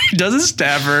he doesn't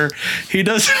stab her. He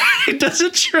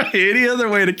doesn't try any other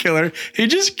way to kill her. He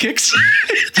just kicks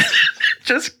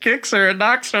her and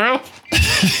knocks her off.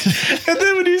 And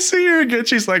then when you see her again,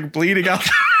 she's like bleeding out.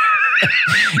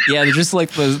 Yeah, they're just like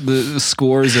the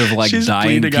scores of like She's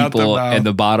dying people at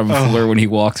the bottom floor when he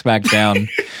walks back down,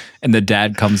 and the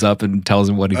dad comes up and tells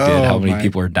him what he did, how many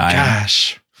people are dying.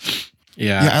 Gosh,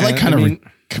 yeah. I like kind of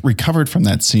recovered from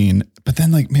that scene, but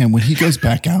then like, man, when he goes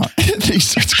back out, and he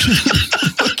starts killing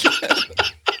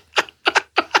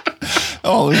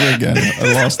all over again.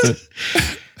 I lost it.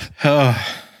 Oh.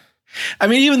 I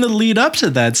mean, even the lead up to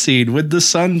that scene with the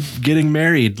son getting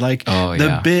married, like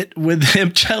the bit with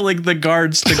him telling the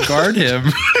guards to guard him.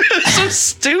 It's so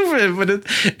stupid, but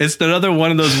it's another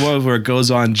one of those ones where it goes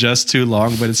on just too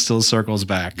long, but it still circles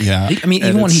back. Yeah. I mean,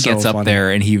 even when he gets up there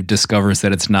and he discovers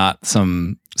that it's not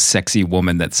some sexy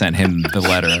woman that sent him the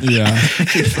letter. Yeah.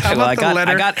 I got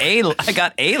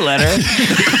a letter.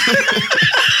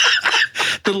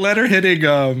 The letter hitting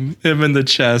him in the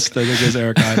chest, I think is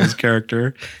Eric Idle's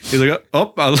character. He's like,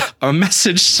 "Oh, a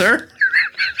message, sir."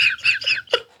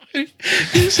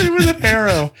 He's hit with an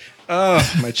arrow. Oh,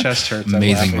 my chest hurts.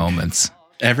 Amazing moments.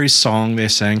 Every song they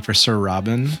sang for Sir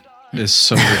Robin is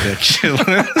so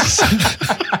ridiculous.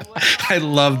 I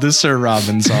love the Sir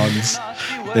Robin songs.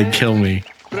 They kill me.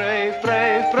 Brave,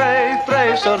 brave, brave,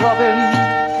 brave Sir Robin.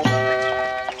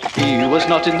 He was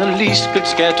not in the least bit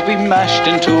scared to be mashed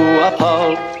into a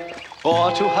pulp, or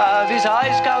to have his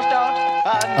eyes gouged out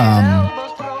and his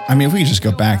elbows broken. I mean, if we could just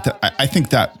go back, I think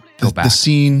that the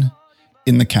scene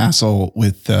in the castle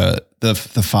with the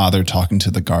father talking to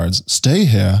the guards, "Stay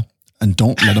here and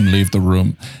don't let him leave the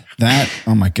room." That,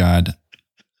 oh my God.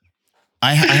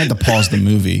 I had to pause the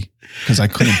movie because I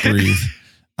couldn't breathe.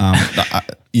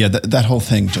 That whole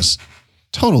thing just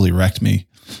totally wrecked me.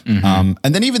 Mm-hmm.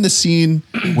 And then even the scene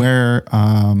where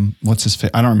what's his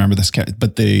face? I don't remember this guy,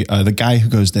 but the guy who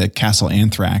goes to Castle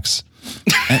Anthrax,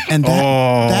 and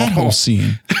that whole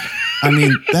scene. I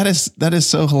mean, that is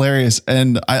so hilarious,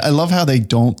 and I love how they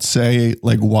don't say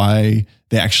like why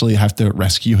they actually have to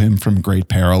rescue him from great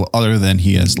peril, other than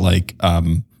he is like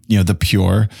the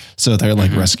pure. So they're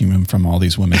like rescuing him from all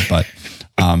these women, but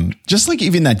just like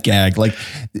even that gag, like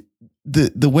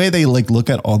the way they like look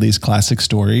at all these classic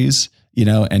stories.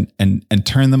 And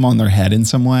turn them on their head in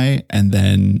some way, and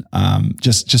then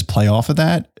just play off of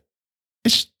that.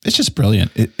 It's It's just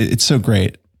brilliant. It's so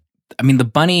great. I mean, the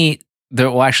bunny,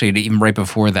 well, actually, even right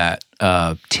before that,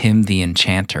 Tim the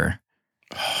Enchanter,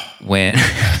 when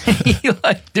he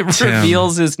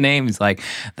reveals his name, he's like,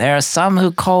 there are some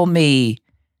who call me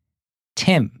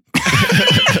Tim.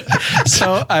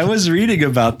 So I was reading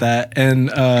about that,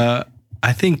 and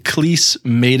I think Cleese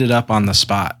made it up on the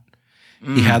spot.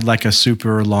 He had like a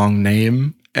super long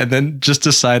name and then just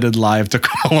decided live to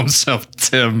call himself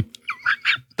Tim.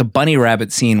 The bunny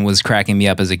rabbit scene was cracking me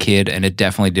up as a kid, and it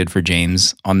definitely did for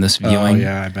James on this viewing. Oh,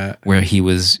 yeah, I bet. Where he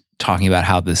was talking about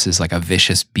how this is like a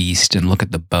vicious beast, and look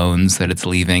at the bones that it's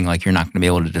leaving. Like, you're not going to be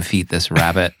able to defeat this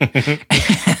rabbit.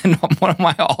 And one of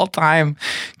my all-time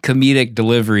comedic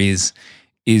deliveries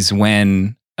is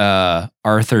when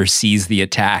Arthur sees the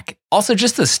attack. Also,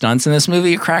 just the stunts in this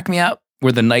movie crack me up.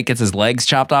 Where the knight gets his legs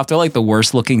chopped off. They're like the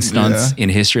worst looking stunts in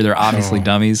history. They're obviously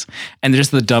dummies. And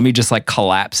there's the dummy just like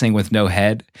collapsing with no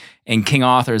head. And King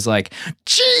Arthur's like,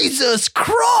 Jesus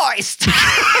Christ!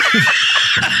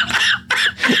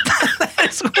 That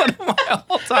is one of my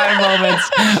all-time moments.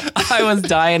 I was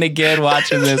dying again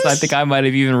watching this. I think I might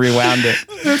have even rewound it.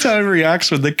 That's how he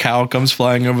reacts when the cow comes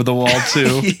flying over the wall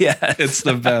too. Yeah, it's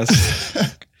the best.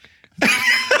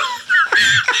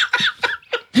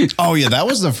 Oh yeah, that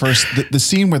was the first the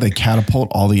scene where they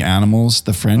catapult all the animals,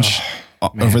 the French,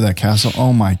 over that castle.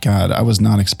 Oh my God, I was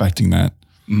not expecting that.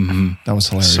 Mm-hmm. That was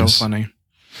hilarious. So funny.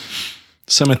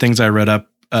 Some of the things I read up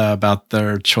about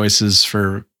their choices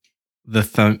for the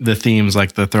themes,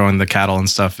 like the throwing the cattle and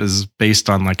stuff, is based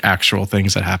on like actual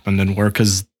things that happened and were,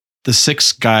 because the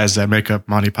 6 guys that make up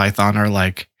Monty Python are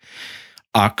like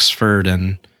Oxford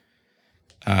and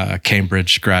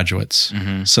Cambridge graduates.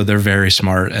 Mm-hmm. So they're very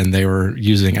smart, and they were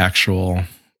using actual,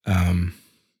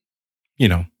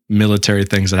 military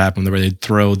things that happened where they'd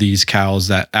throw these cows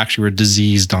that actually were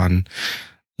diseased on,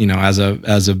 as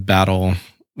a battle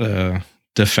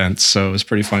defense. So it was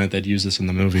pretty funny that they'd use this in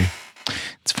the movie.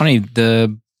 It's funny,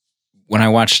 when I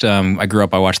watched, I grew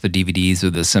up, I watched the DVDs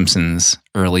of The Simpsons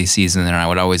early season, and I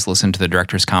would always listen to the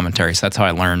director's commentary. So that's how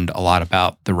I learned a lot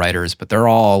about the writers, but they're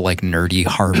all like nerdy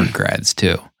Harvard grads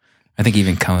too. I think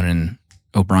even Conan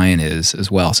O'Brien is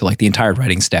as well. So like the entire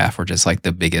writing staff were just like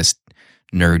the biggest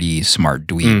nerdy, smart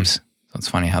dweebs. So it's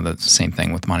funny how that's the same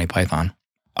thing with Monty Python.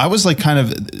 I was like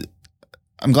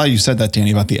I'm glad you said that,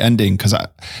 Danny, about the ending, because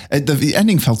the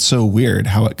ending felt so weird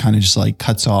how it kind of just like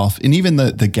cuts off. And even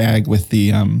the gag with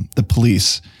the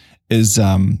police is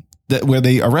where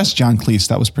they arrest John Cleese.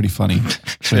 That was pretty funny.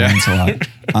 Yeah. A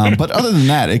lot. But other than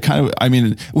that, it kind of, I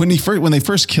mean, when they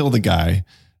first kill the guy,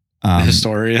 the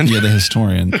historian. Yeah, the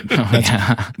historian.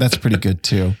 That's pretty good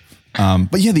too.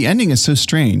 But yeah, the ending is so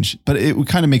strange, but it would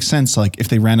kind of make sense. Like if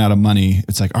they ran out of money,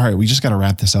 it's like, all right, we just got to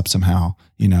wrap this up somehow,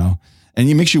 And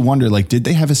it makes you wonder, like, did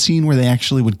they have a scene where they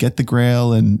actually would get the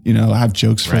Grail and, have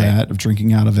jokes for that, of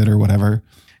drinking out of it or whatever?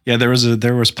 Yeah, there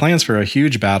was plans for a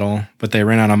huge battle, but they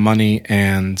ran out of money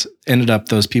and ended up,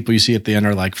 those people you see at the end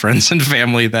are like friends and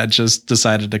family that just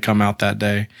decided to come out that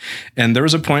day. And there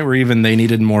was a point where even they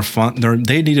needed more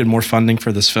they needed more funding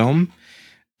for this film.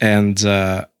 And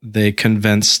they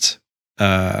convinced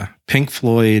Pink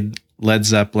Floyd, Led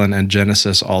Zeppelin, and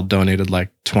Genesis all donated like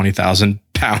 20,000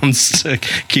 pounds to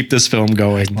keep this film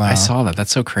going. Wow. I saw that.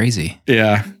 That's so crazy.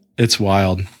 Yeah, it's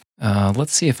wild.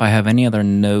 Let's see if I have any other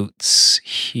notes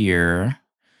here.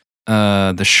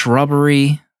 The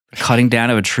shrubbery, cutting down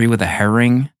of a tree with a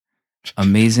herring.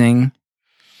 Amazing.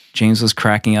 James was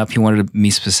cracking up. He wanted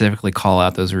me specifically call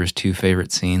out those were his 2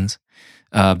 favorite scenes.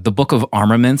 The Book of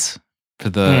Armaments for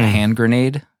the hand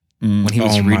grenade. When he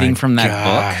was reading from that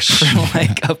book for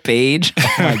like a page.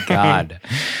 Oh my God.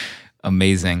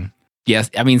 Amazing. Yes.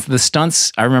 I mean, the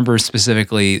stunts, I remember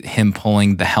specifically him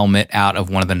pulling the helmet out of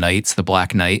one of the knights, the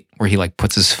Black Knight, where he like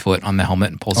puts his foot on the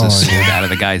helmet and pulls his sword out of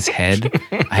the guy's head.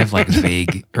 I have like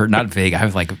I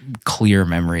have like clear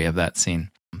memory of that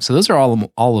scene. So those are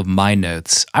all of my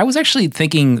notes. I was actually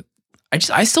thinking,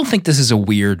 I still think this is a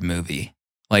weird movie.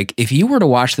 Like if you were to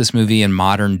watch this movie in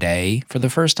modern day for the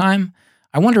first time,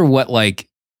 I wonder what, like,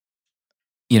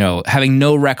 having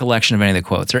no recollection of any of the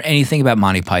quotes or anything about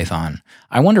Monty Python,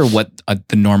 I wonder what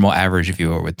the normal average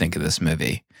viewer would think of this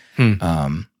movie.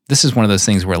 This is one of those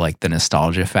things where, like, the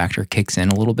nostalgia factor kicks in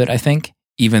a little bit, I think,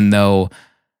 even though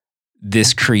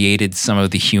this created some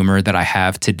of the humor that I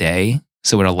have today.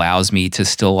 So it allows me to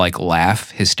still like laugh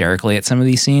hysterically at some of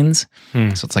these scenes. So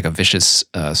it's like a vicious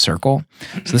circle.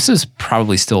 So this is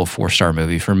probably still a 4-star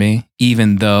movie for me,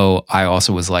 even though I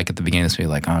also was like at the beginning of this movie,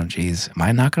 like, oh geez, am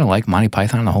I not going to like Monty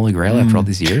Python and the Holy Grail after all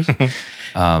these years?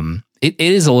 It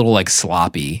is a little like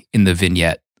sloppy in the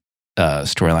vignette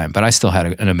storyline, but I still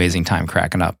had an amazing time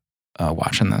cracking up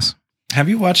watching this. Have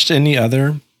you watched any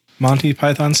other Monty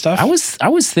Python stuff? I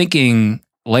was thinking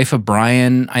Life of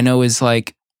Brian, I know is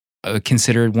like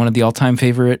considered one of the all-time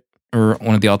favorite or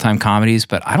one of the all-time comedies,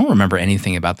 but I don't remember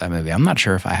anything about that movie. I'm not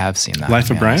sure if I have seen that. Life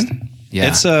of Brian? Yeah.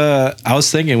 It's I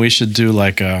was thinking we should do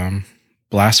like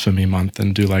Blasphemy Month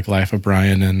and do like Life of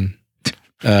Brian and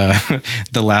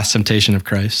The Last Temptation of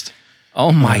Christ.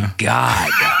 Oh my God.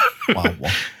 Wow.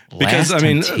 Because I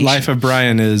mean, Life of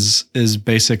Brian is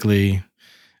basically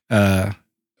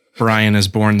Brian is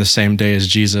born the same day as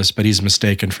Jesus, but he's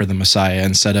mistaken for the Messiah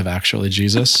instead of actually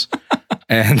Jesus.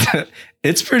 And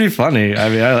it's pretty funny. I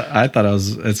mean, I thought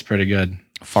it's pretty good.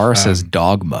 Farrah says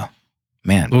Dogma.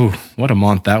 Man. Ooh, what a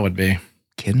month that would be.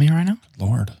 Kidding me right now?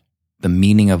 Lord. The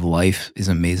meaning of life is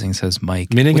amazing, says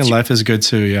Mike. Meaning of life is good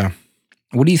too, yeah.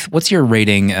 What's your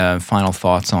rating, final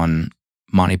thoughts on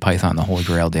Monty Python, The Holy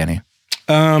Grail, Danny?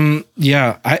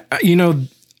 Yeah,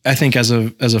 I think as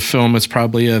a film, it's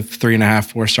probably a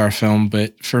 3.5, 4-star film,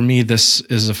 but for me, this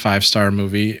is a 5-star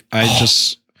movie.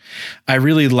 I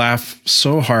really laugh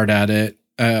so hard at it.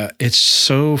 It's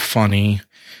so funny.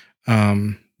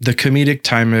 The comedic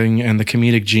timing and the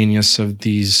comedic genius of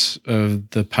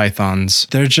the Pythons,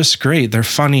 they're just great. They're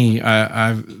funny.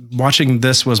 Watching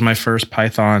this was my first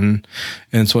Python,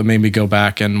 and it's what made me go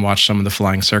back and watch some of the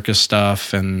Flying Circus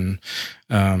stuff and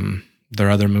their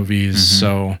other movies. Mm-hmm.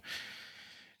 So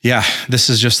yeah, this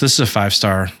is a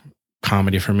 5-star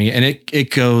comedy for me. And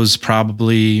it goes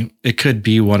probably, it could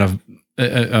be one of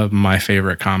my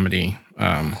favorite comedy.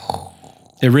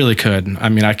 It really could. I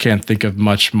mean, I can't think of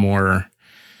much more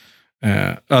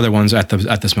other ones at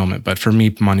this moment, but for me,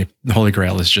 The Holy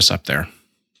Grail is just up there.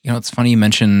 You know, it's funny you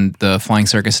mentioned the Flying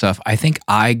Circus stuff. I think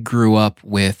I grew up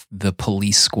with the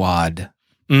Police Squad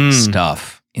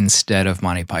stuff instead of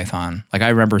Monty Python. Like I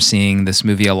remember seeing this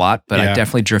movie a lot, but I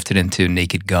definitely drifted into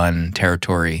Naked Gun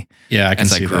territory. Yeah, I can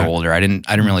as see I grew that. older. I didn't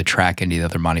really track any of the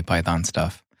other Monty Python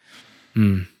stuff.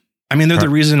 I mean, they're the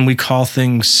reason we call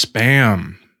things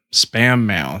spam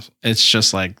mail. It's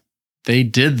just like they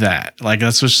did that. Like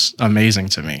that's just amazing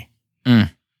to me.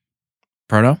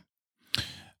 Proto?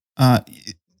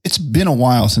 It's been a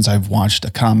while since I've watched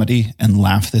a comedy and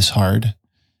laughed this hard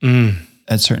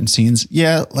at certain scenes.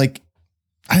 Yeah, like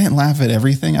I didn't laugh at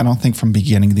everything. I don't think from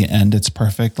beginning to the end it's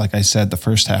perfect. Like I said, the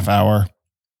first half hour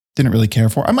didn't really care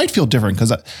for. I might feel different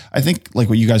because I think like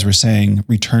what you guys were saying,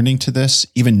 returning to this,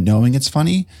 even knowing it's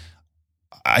funny,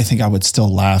 I think I would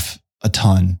still laugh a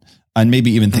ton and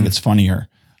maybe even think it's funnier.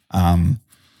 And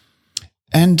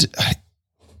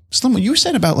Slim, what you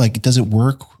said about like, does it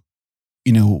work,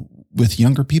 with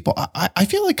younger people? I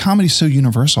feel like comedy is so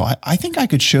universal. I think I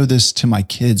could show this to my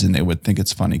kids and they would think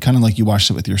it's funny. Kind of like you watched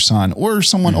it with your son or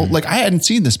someone old. Like I hadn't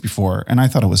seen this before and I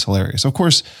thought it was hilarious. Of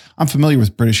course, I'm familiar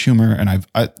with British humor and I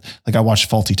watched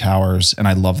Fawlty Towers and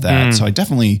I love that. So I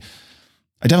definitely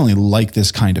like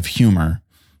this kind of humor.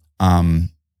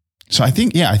 So I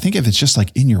think if it's just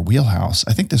like in your wheelhouse,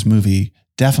 I think this movie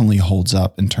definitely holds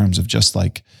up in terms of just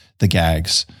like the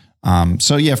gags.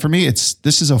 So yeah, for me,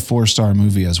 this is a 4-star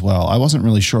movie as well. I wasn't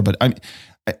really sure, but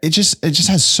it just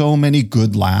has so many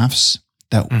good laughs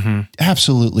that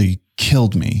absolutely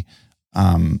killed me.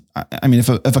 I mean, if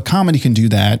a comedy can do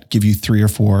that, give you 3 or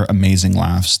 4 amazing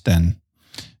laughs, then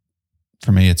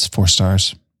for me, it's 4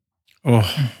 stars.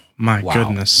 Oh my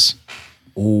goodness.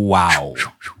 Wow.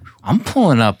 I'm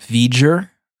pulling up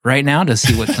V'ger right now to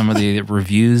see what some of the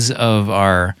reviews of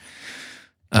our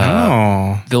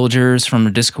villagers from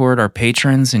the Discord, our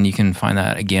patrons, and you can find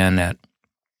that again at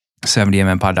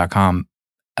 70mmpod.com.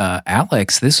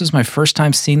 Alex, this was my first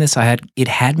time seeing this. It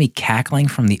had me cackling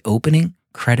from the opening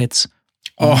credits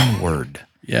onward.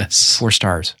 Yes. 4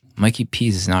 stars. Mikey P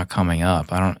is not coming up.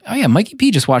 Mikey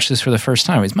P just watched this for the first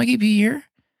time. Is Mikey P here?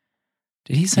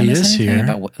 Did he send us anything here.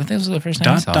 about what? I think this was the first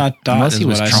time I saw it. Dot, Unless he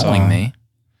was trolling me.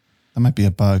 That might be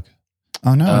a bug.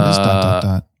 Oh no, it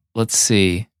is ... Let's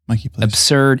see. Mikey, please.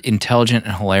 Absurd, intelligent,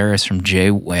 and hilarious from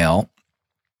Jay Whale.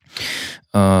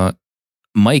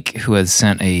 Mike, who has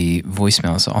sent a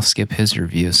voicemail, so I'll skip his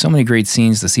review. So many great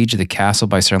scenes. The Siege of the Castle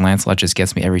by Sir Lancelot just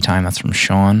gets me every time. That's from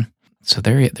Sean. So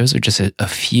those are just a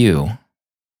few.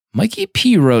 Mikey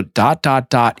P wrote ...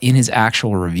 in his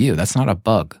actual review. That's not a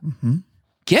bug. Mm-hmm.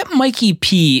 Get Mikey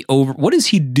P over. What is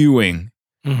he doing?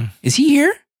 Is he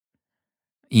here?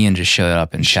 Ian just showed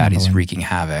up in chat. He's wreaking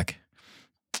havoc.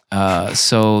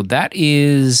 So that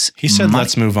is... He said,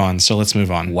 let's move on. So let's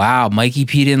move on. Wow. Mikey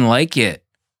P didn't like it.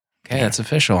 Okay. That's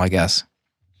official, I guess.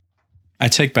 I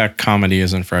take back comedy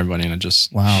isn't for everybody. And it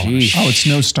just... Wow. Sheesh. Oh, it's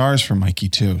no stars for Mikey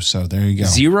too. So there you go.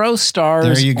 0 stars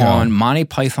there you go. On Monty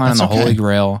Python and the Holy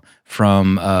Grail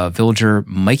from villager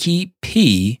Mikey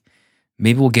P.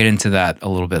 maybe we'll get into that a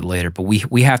little bit later, but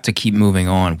we have to keep moving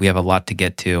on. We have a lot to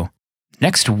get to.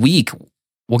 Next week,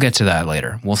 we'll get to that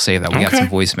later. We'll save that. We got some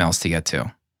voicemails to get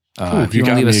to. If you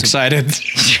got me excited.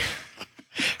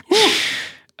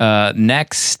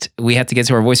 Next, we have to get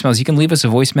to our voicemails. You can leave us a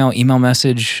voicemail, email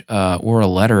message, or a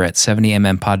letter at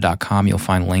 70mmpod.com. You'll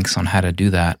find links on how to do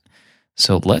that.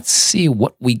 So let's see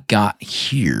what we got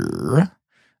here.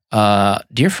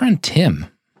 Dear friend Tim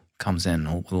comes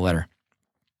in with a letter.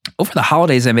 Over the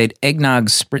holidays, I made eggnog,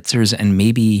 spritzers, and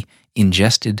maybe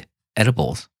ingested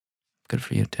edibles. Good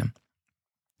for you, Tim.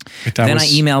 Then I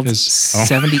emailed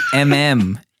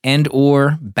 70mm and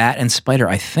or Bat and Spider,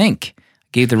 I think.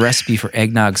 Gave the recipe for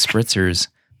eggnog spritzers,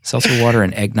 seltzer water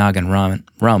and eggnog and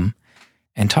rum,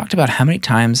 and talked about how many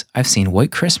times I've seen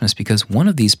White Christmas because one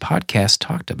of these podcasts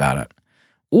talked about it.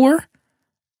 Or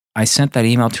I sent that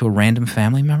email to a random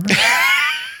family member.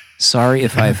 Sorry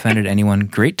if I offended anyone.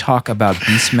 Great talk about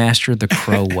Beastmaster the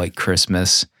Crow White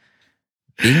Christmas.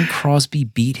 Bing Crosby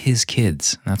beat his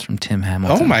kids. That's from Tim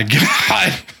Hamilton. Oh my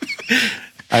God.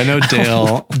 I know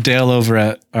Dale over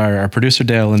at our producer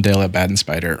Dale and Dale at Bat and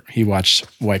Spider. He watched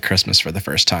White Christmas for the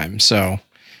first time. So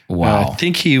wow. I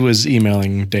think he was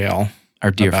emailing Dale. Our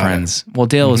dear friends. Well,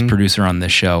 Dale is producer on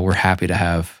this show. We're happy to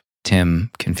have Tim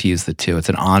confuse the two. It's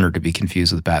an honor to be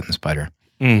confused with Bat and Spider.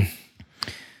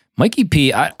 Mikey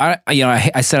P, I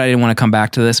said I didn't want to come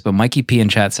back to this, but Mikey P in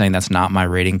chat saying that's not my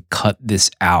rating. Cut this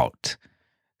out.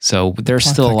 So there's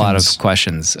still a lot of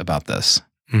questions about this.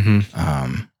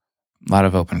 A lot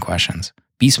of open questions.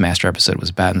 Beastmaster episode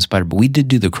was Bat and Spider, but we did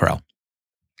do The Crow.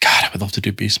 God, I would love to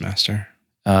do Beastmaster.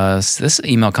 So this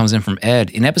email comes in from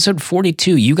Ed. In episode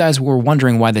 42, you guys were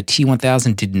wondering why the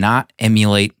T-1000 did not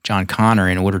emulate John Connor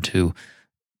in order to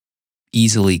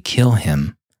easily kill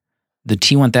him. The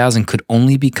T-1000 could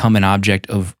only become an object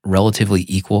of relatively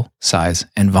equal size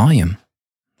and volume.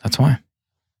 That's why.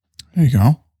 There you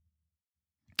go.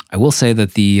 I will say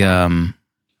that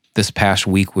this past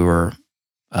week we were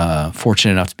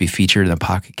fortunate enough to be featured in the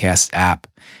Pocket Cast app,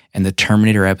 and the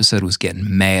Terminator episode was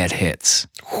getting mad hits.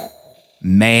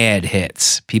 Mad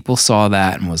hits. People saw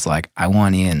that and was like, I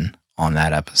want in on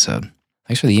that episode.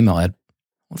 Thanks for the email, Ed.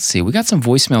 Let's see. We got some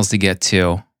voicemails to get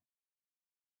to.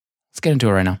 Let's get into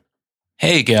it right now.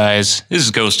 Hey guys, this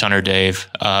is Ghost Hunter Dave.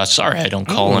 Sorry I don't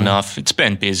call enough. It's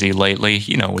been busy lately,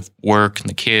 with work and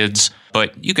the kids.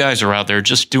 But you guys are out there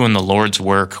just doing the Lord's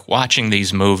work, watching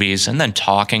these movies and then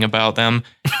talking about them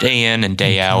day in and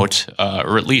day out,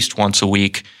 or at least once a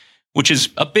week, which is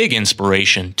a big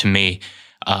inspiration to me.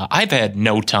 I've had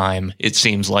no time, it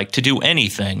seems like, to do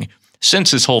anything since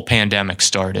this whole pandemic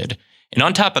started. And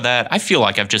on top of that, I feel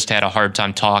like I've just had a hard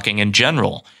time talking in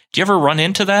general. Do you ever run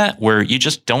into that where you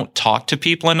just don't talk to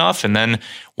people enough, and then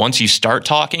once you start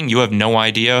talking, you have no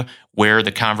idea where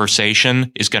the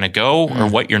conversation is going to go or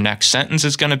what your next sentence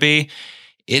is going to be?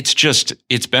 It's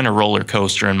been a roller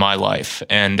coaster in my life.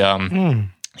 And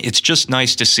it's just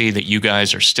nice to see that you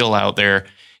guys are still out there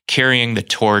carrying the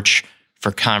torch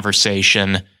for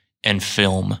conversation and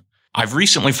film. I've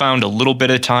recently found a little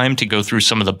bit of time to go through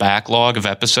some of the backlog of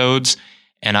episodes,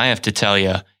 and I have to tell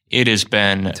you, it has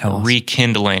been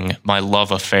rekindling my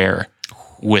love affair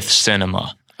with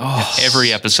cinema.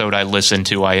 Every episode I listen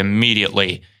to, I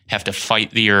immediately have to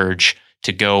fight the urge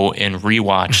to go and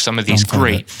rewatch some of these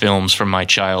great films from my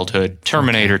childhood.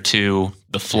 Terminator 2,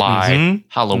 The Fly,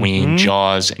 Halloween,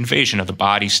 Jaws, Invasion of the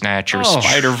Body Snatchers,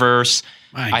 Spider-Verse.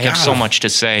 I have so much to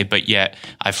say, but yet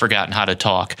I've forgotten how to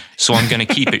talk. So I'm going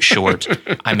to keep it short.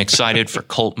 I'm excited for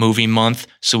Cult Movie Month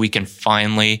so we can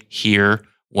finally hear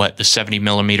what the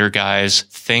 70mm guys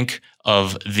think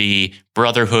of the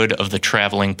Brotherhood of the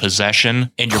Traveling Possession.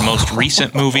 And your most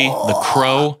recent movie, The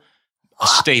Crow, a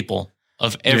staple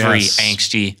of every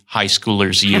angsty high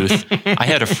schooler's youth. I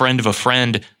had a friend of a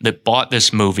friend that bought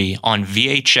this movie on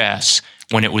VHS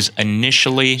when it was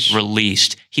initially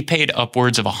released. He paid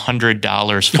upwards of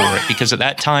 $100 for it because at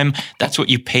that time, that's what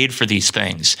you paid for these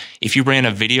things. If you ran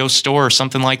a video store or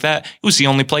something like that, it was the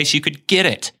only place you could get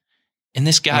it. And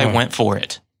this guy went for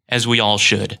it, as we all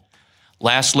should.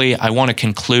 Lastly, I want to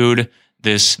conclude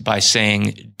this by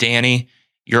saying, Danny,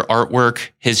 your artwork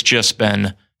has just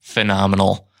been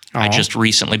phenomenal. I just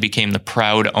recently became the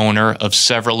proud owner of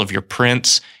several of your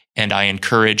prints, and I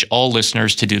encourage all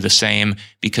listeners to do the same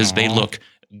because they look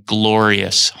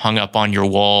glorious hung up on your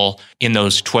wall in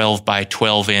those 12 by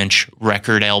 12 inch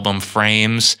record album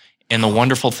frames. And the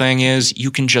wonderful thing is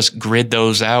you can just grid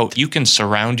those out. You can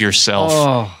surround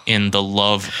yourself in the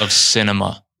love of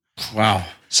cinema. Wow.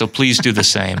 So please do the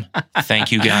same.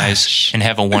 Thank you guys and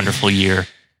have a wonderful year.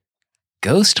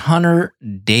 Ghost Hunter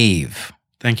Dave.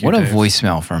 Thank you. What Dave. a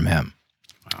voicemail from him.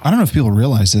 I don't know if people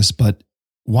realize this, but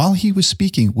while he was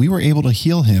speaking, we were able to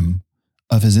heal him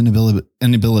of his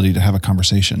inability to have a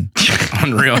conversation.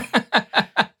 Unreal.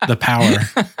 The power.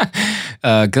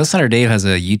 Ghost Hunter Dave has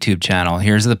a YouTube channel.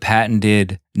 Here's the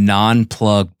patented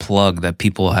non-plug plug that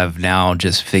people have now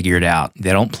just figured out.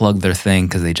 They don't plug their thing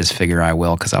because they just figure I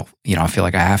will because I feel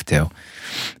like I have to.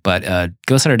 But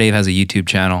Ghost Hunter Dave has a YouTube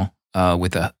channel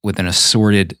with an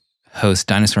assorted host.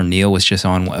 Dinosaur Neil was just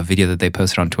on a video that they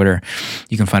posted on Twitter.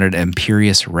 You can find it at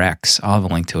Imperious Rex. I'll have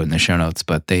a link to it in the show notes.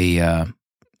 But they,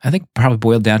 I think, probably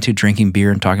boiled down to drinking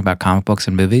beer and talking about comic books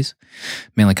and movies,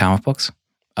 mainly comic books.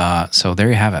 So there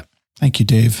you have it. Thank you,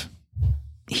 Dave.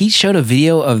 He showed a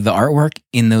video of the artwork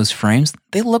in those frames.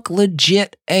 They look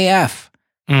legit AF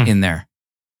in there.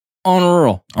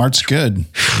 Unreal. Art's good.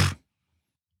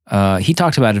 He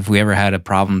talked about if we ever had a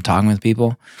problem talking with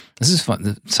people. This is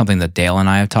fun, something that Dale and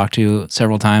I have talked to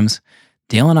several times.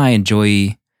 Dale and I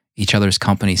enjoy each other's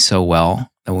company so well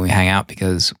that when we hang out,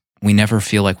 because we never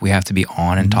feel like we have to be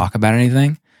on and talk about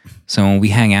anything. So when we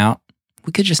hang out,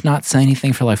 we could just not say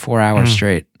anything for like 4 hours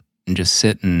straight and just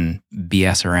sit and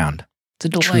BS around. It's a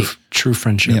delight. True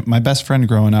friendship. Yeah, my best friend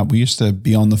growing up, we used to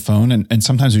be on the phone and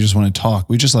sometimes we just want to talk.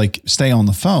 We just like stay on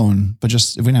the phone, but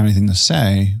just if we didn't have anything to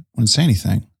say, we wouldn't say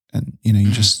anything. And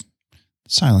you just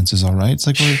silence is all right. It's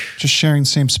like we're just sharing the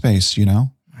same space, we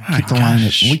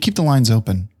keep the lines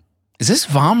open. Is this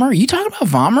Vomer? You talking about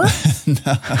Vomer?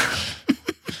 No.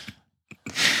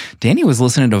 Danny was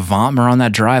listening to Vomer on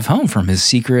that drive home from his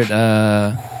secret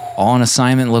on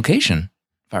assignment location,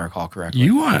 if I recall correctly.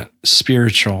 You want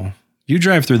spiritual. You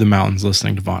drive through the mountains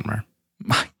listening to Vomer.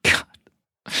 My God.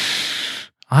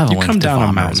 I'll have a link come to down a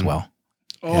Vomer mountain as well.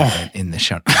 Oh, In the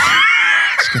show.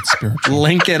 Let's get spiritual.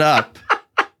 link it up.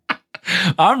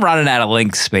 I'm running out of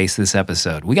link space this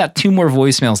episode. We got 2 more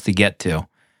voicemails to get to.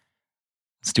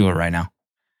 Let's do it right now.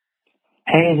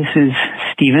 Hey, this is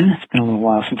Steven. It's been a little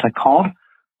while since I called.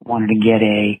 I wanted to get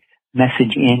a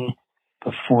message in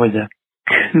before the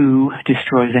coup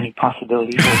destroys any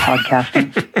possibilities of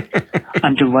podcasting.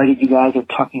 I'm delighted you guys are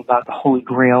talking about the Holy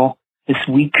Grail this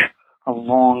week, a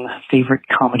long favorite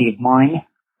comedy of mine,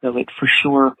 though it for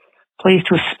sure plays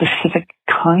to a specific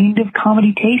kind of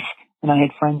comedy taste, and I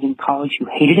had friends in college who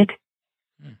hated it.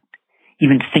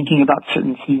 Even thinking about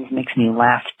certain scenes makes me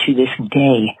laugh to this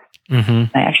day. I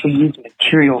actually used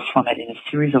material from it in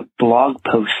a series of blog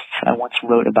posts I once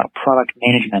wrote about product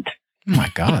management. Oh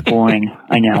my God. Boring,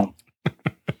 I know.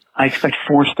 I expect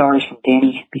 4 stars from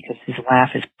Danny because his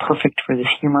laugh is perfect for this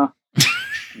humor.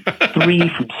 3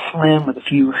 from Slim with a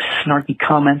few snarky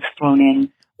comments thrown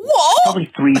in. Whoa!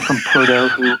 Probably 3 from Proto,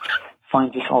 who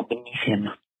finds us all beneath him.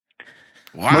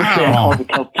 Wow. Mostly I called to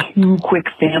tell 2 quick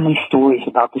family stories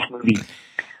about this movie.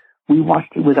 We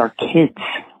watched it with our kids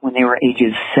when they were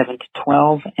ages 7 to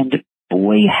 12, and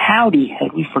boy howdy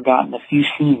had we forgotten a few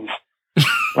scenes,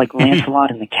 like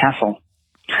Lancelot in the castle.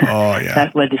 Oh, yeah.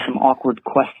 That led to some awkward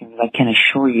questions, I can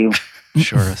assure you.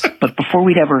 Sure is. But before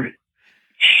we'd ever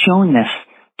shown this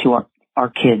to our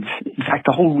kids, in fact,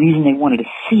 the whole reason they wanted to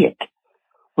see it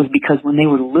was because when they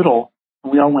were little,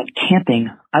 when we all went camping,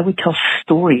 I would tell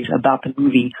stories about the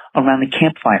movie around the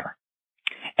campfire.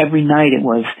 Every night it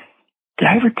was, did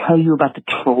I ever tell you about the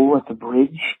troll at the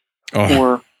bridge? Oh.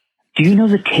 Or, do you know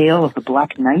the tale of the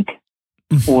Black Knight?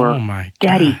 Or, Oh my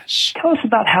Daddy, gosh. tell us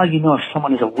about how you know if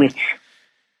someone is a witch.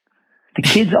 The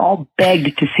kids all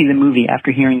begged to see the movie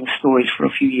after hearing the stories for a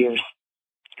few years.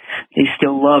 They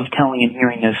still love telling and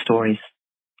hearing those stories.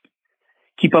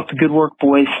 Keep up the good work,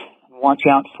 boys. Watch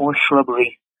out for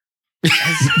shrubbery.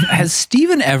 Has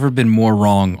Steven ever been more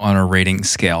wrong on a rating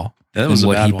scale That than was a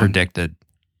what bad he one. predicted?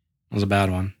 That was a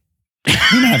bad one. We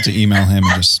might have to email him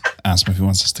and just ask him if he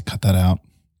wants us to cut that out.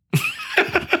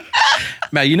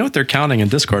 Matt, you know what they're counting in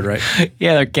Discord, right?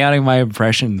 Yeah, they're counting my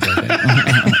impressions, I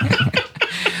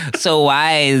think. So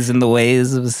wise in the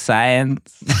ways of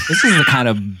science. This is the kind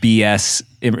of BS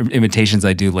imitations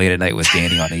I do late at night with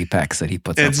Danny on Apex that he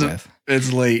puts up with.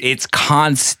 It's late. It's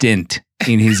constant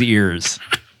in his ears.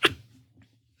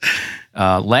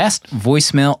 Last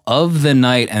voicemail of the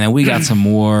night, and then we got some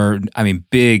more,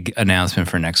 big announcement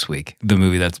for next week. The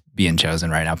movie that's being chosen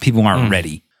right now. People aren't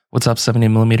ready. What's up,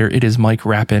 70mm? It is Mike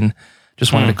Rappin.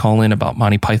 Just wanted to call in about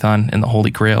Monty Python and the Holy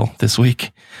Grail this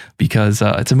week because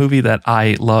it's a movie that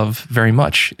I love very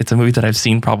much. It's a movie that I've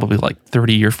seen probably like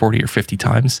 30 or 40 or 50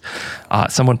 times.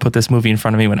 Someone put this movie in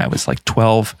front of me when I was like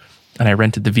 12, and I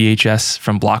rented the VHS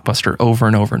from Blockbuster over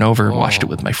and over and over, watched it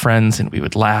with my friends, and we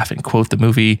would laugh and quote the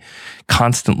movie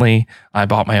constantly. I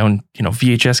bought my own,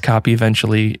 VHS copy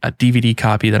eventually, a DVD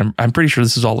copy that I'm pretty sure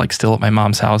this is all like still at my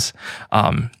mom's house.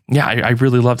 I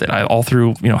really loved it. All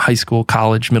through, high school,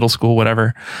 college, middle school,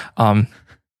 whatever.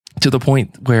 to the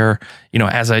point where,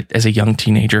 as a young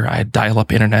teenager, I had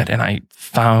dial-up internet and I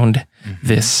found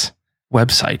this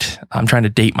website. I'm trying to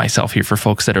date myself here for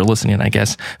folks that are listening, I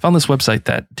guess. Found this website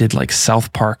that did like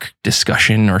South Park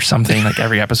discussion or something. Like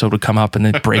every episode would come up and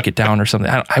they'd break it down or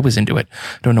something. I was into it.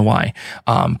 Don't know why.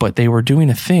 But they were doing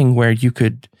a thing where you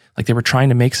could, like, they were trying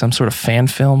to make some sort of fan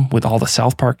film with all the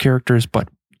South Park characters, but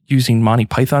using Monty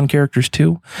Python characters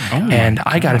too. And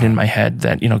I got it in my head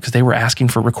that, because they were asking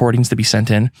for recordings to be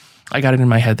sent in, I got it in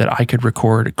my head that I could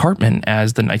record Cartman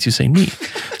as the Knights Who Say Knee.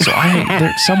 So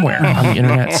there somewhere on the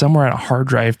internet, somewhere on a hard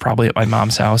drive, probably at my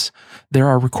mom's house, there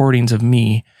are recordings of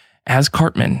me as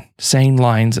Cartman saying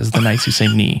lines as the Knights Who Say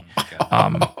Knee.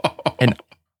 And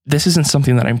this isn't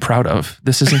something that I'm proud of.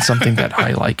 This isn't something that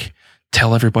I like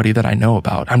tell everybody that I know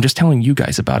about. I'm just telling you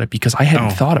guys about it because I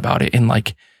hadn't thought about it in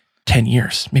like 10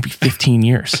 years, maybe 15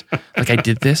 years. Like I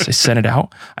did this, I sent it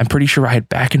out. I'm pretty sure I had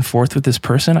back and forth with this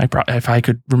person. If I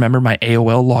could remember my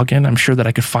AOL login, I'm sure that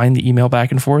I could find the email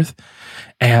back and forth.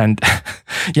 And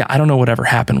yeah, I don't know whatever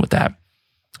happened with that.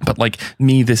 But like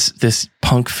me, this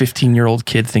punk 15-year-old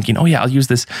kid thinking, oh yeah, I'll use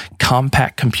this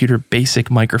compact computer basic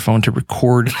microphone to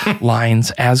record lines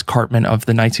as Cartman of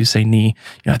the Knights Who Say Knee.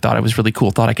 I thought it was really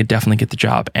cool. Thought I could definitely get the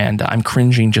job. And I'm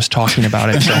cringing just talking about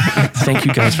it. So thank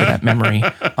you guys for that memory.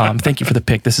 Thank you for the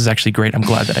pick. This is actually great. I'm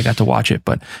glad that I got to watch it.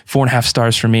 But 4.5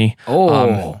 stars for me.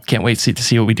 Can't wait to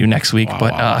see what we do next week.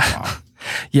 Wow.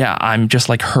 Yeah, I'm just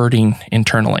like hurting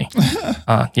internally.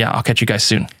 Yeah, I'll catch you guys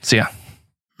soon. See ya.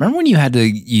 Remember when you had to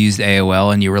use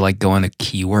AOL and you were like going to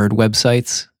keyword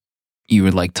websites? You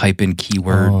would like type in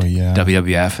keyword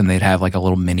WWF and they'd have like a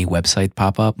little mini website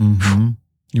pop up. Mm-hmm.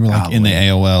 You were like in the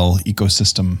AOL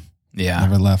ecosystem. Yeah.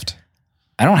 Never left.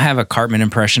 I don't have a Cartman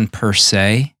impression per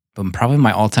se, but probably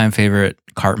my all-time favorite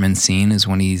Cartman scene is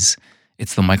when it's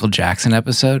the Michael Jackson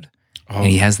episode. And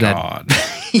he has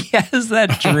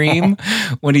that dream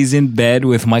when he's in bed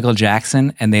with Michael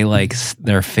Jackson and they like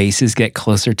their faces get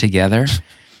closer together.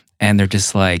 And they're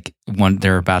just like,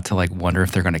 they're about to like wonder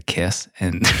if they're going to kiss.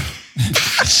 And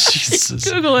Jesus.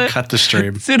 Google it. Cut the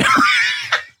stream. We're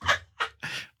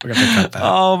going to cut that.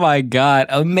 Oh my God.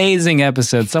 Amazing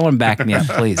episode. Someone back me up,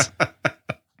 please.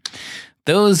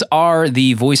 Those are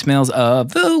the voicemails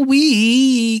of the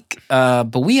week.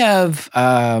 But we have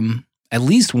at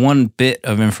least one bit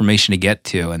of information to get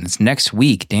to. And it's next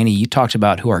week. Danny, you talked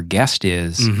about who our guest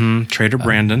is. Mm-hmm. Trader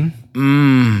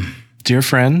Brandon. Dear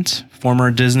friend, former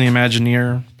Disney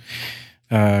Imagineer,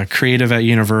 creative at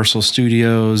Universal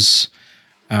Studios.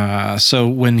 So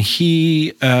when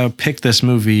he picked this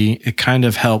movie, it kind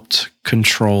of helped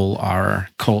control our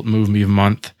cult movie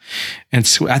month. And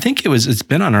so I think it's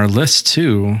been on our list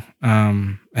too.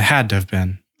 It had to have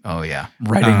been. Oh yeah.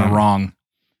 Righting or wrong.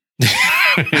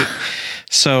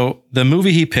 So the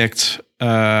movie he picked,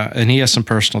 and he has some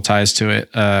personal ties to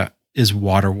it, is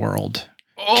Waterworld.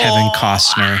 Kevin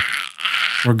Costner.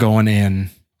 We're going in.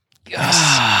 Yes.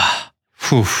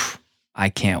 I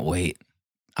can't wait.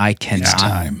 I cannot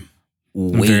time.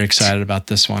 wait. I'm very excited about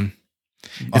this one.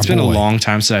 It's been a long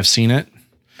time since I've seen it.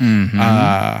 Mm-hmm.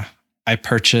 I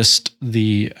purchased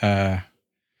the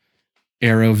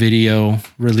Arrow Video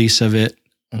release of it.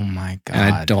 Oh my God.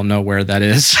 And I don't know where that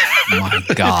is. My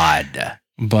God.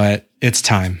 But it's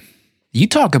time. You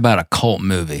talk about a cult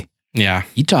movie. Yeah.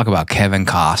 You talk about Kevin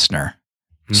Costner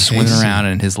swimming around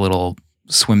in his little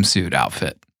swimsuit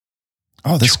outfit.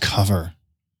 Oh, this cover.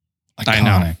 Iconic. I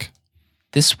know.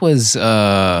 This was,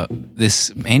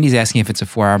 Andy's asking if it's a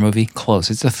 4-hour movie. Close.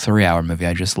 It's a 3-hour movie.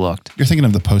 I just looked. You're thinking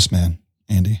of The Postman,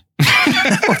 Andy.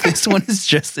 No, this one is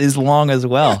just as long as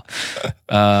well,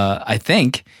 I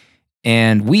think.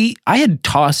 And I had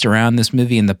tossed around this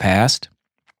movie in the past,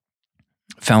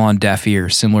 fell on deaf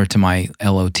ears, similar to my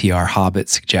LOTR Hobbit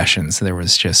suggestions. There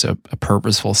was just a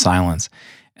purposeful silence.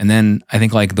 And then I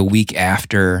think like the week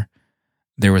after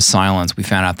there was silence, we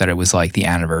found out that it was like the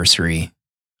anniversary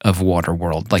of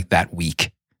Waterworld, like that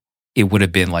week. It would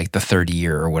have been like the 30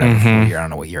 year or whatever. 40 year. I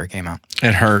don't know what year it came out.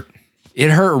 It hurt.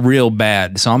 It hurt real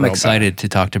bad. So I'm excited to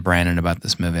talk to Brandon about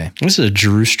this movie. This is a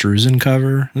Drew Struzan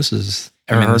cover. This is...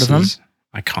 Ever heard of him?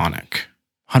 Iconic.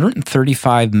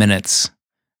 135 minutes,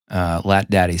 Lat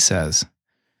Daddy says.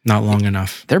 Not long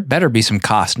enough. There better be some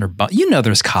Costner buns. You know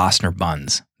there's Costner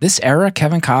buns. This era,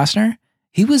 Kevin Costner,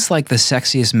 he was like the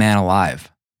sexiest man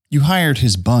alive. You hired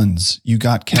his buns. You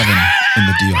got Kevin in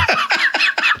the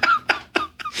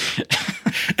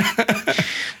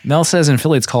deal. Mel says in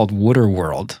Philly it's called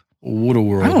Waterworld.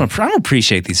 Waterworld. I don't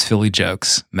appreciate these Philly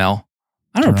jokes, Mel.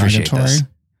 I don't appreciate this.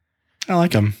 I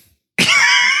like them.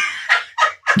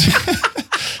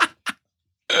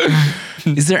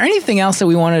 Is there anything else that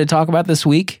we wanted to talk about this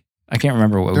week? I can't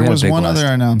remember what. There was one other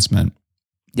announcement.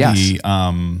 Yes.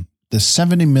 The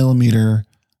 70 millimeter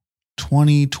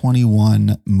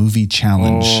 2021 movie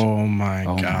challenge. Oh my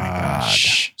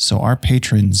gosh. So our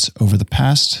patrons over the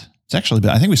past, I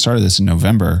think we started this in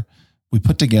November. We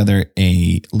put together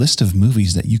a list of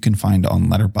movies that you can find on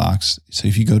Letterboxd. So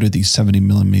if you go to the 70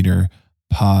 millimeter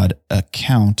pod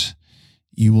account,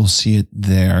 you will see it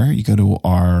there. You go to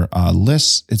our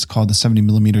list. It's called the 70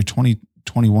 millimeter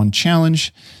 2021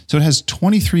 challenge. So it has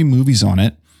 23 movies on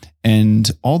it, and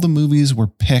all the movies were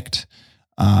picked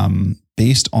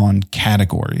based on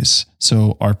categories.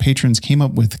 So our patrons came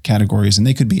up with categories, and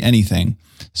they could be anything.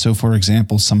 So for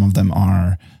example, some of them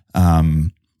are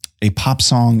a pop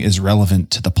song is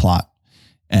relevant to the plot,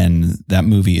 and that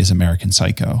movie is American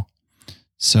Psycho.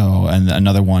 So, and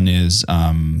another one is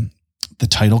the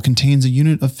title contains a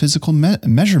unit of physical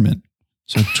measurement.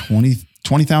 So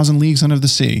 20,000 Leagues Under the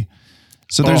Sea.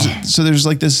 So there's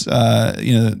like this,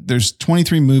 there's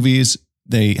 23 movies.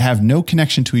 They have no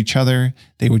connection to each other.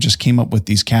 They just came up with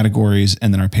these categories,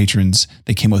 and then our patrons,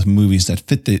 they came up with movies that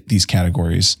fit these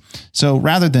categories. So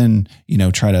rather than,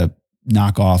 try to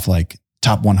knock off like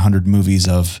top 100 movies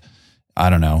of, I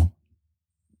don't know,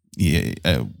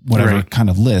 whatever kind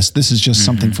of list, this is just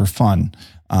something for fun.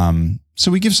 So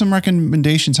we give some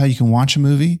recommendations how you can watch a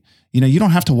movie. You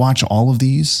don't have to watch all of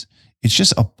these. It's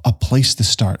just a place to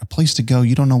start, a place to go.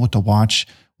 You don't know what to watch.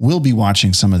 We'll be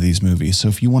watching some of these movies. So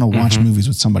if you want to watch movies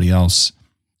with somebody else,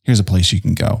 here's a place you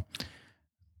can go.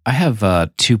 I have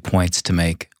 2 points to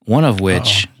make. One of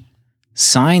which,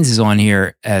 Signs is on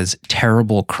here as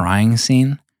terrible crying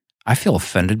scene. I feel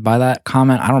offended by that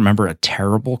comment. I don't remember a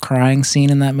terrible crying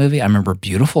scene in that movie. I remember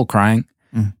beautiful crying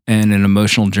and an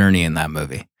emotional journey in that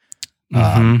movie.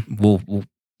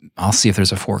 I'll see if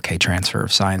there's a 4K transfer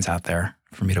of Signs out there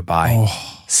for me to buy.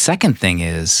 Second thing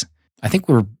is, I think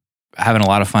we're having a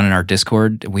lot of fun in our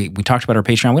Discord. We talked about our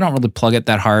Patreon. We don't really plug it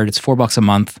that hard. It's $4 a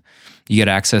month. You get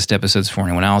access to episodes before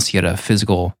anyone else. You get a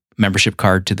physical membership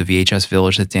card to the VHS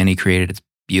Village that Danny created. It's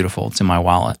beautiful. It's in my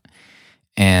wallet.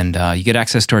 And you get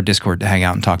access to our Discord to hang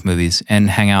out and talk movies, and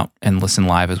hang out and listen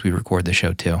live as we record the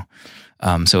show too.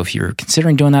 So if you're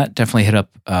considering doing that, definitely hit up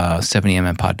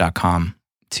 70mmpod.com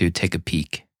to take a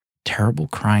peek. Terrible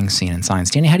crying scene in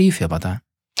Signs. Danny, how do you feel about that?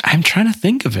 I'm trying to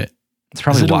think of it. It's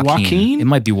probably Joaquin. It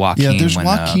might be Joaquin. Yeah, there's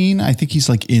Joaquin. I think he's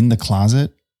like in the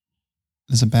closet.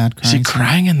 Is a bad crying. Is he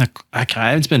crying in the?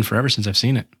 It's been forever since I've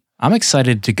seen it. I'm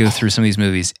excited to go through some of these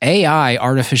movies. AI,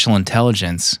 artificial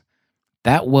intelligence.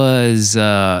 That was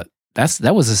a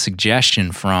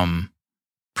suggestion from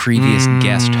previous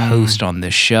guest host on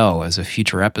this show as a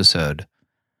future episode.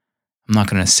 I'm not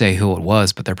going to say who it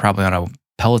was, but they're probably on a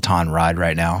Peloton ride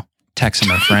right now, texting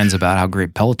their friends about how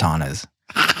great Peloton is.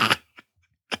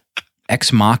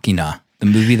 Ex Machina, the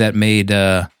movie that made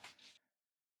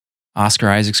Oscar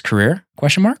Isaac's career?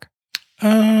 Question mark?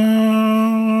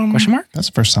 Question mark? That's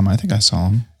the first time I think I saw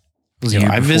him.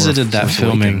 I visited that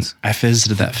filming. I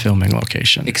visited that filming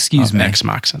location. Excuse me. Ex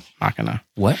Machina.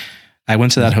 What? I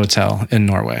went to that hotel in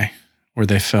Norway where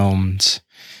they filmed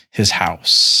his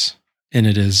house, and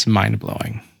it is mind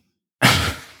blowing.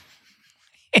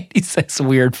 He says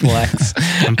weird flex.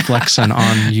 I'm flexing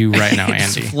on you right now,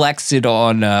 Andy. Flexing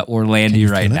on Orlando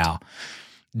right now.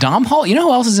 Dom Hall. You know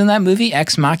who else is in that movie?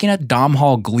 Ex Machina. Dom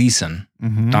Hall Gleason.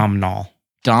 Dom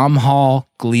Hall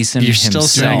Gleason. You're himself.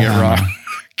 still saying it wrong.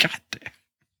 God damn.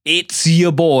 It's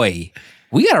your boy.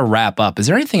 We got to wrap up. Is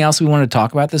there anything else we want to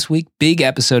talk about this week? Big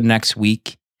episode next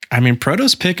week. I mean,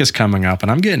 Proto's pick is coming up, and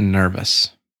I'm getting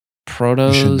nervous.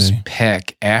 Proto's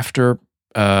pick after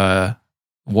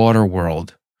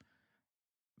Waterworld.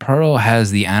 Proto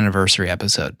has the anniversary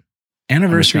episode.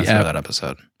 That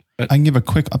episode. I can give a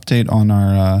quick update on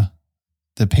our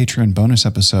the Patreon bonus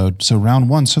episode. So round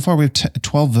one, so far we have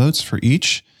 12 votes for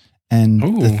each, and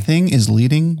The Thing is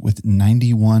leading with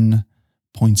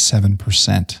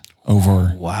 91.7%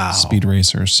 over Speed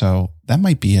Racer. So that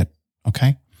might be it.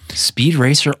 Okay. Speed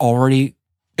Racer already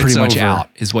pretty much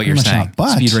out is what you're saying.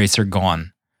 But Speed Racer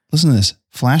gone. Listen to this.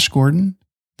 Flash Gordon,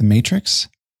 The Matrix,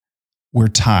 we're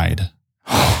tied.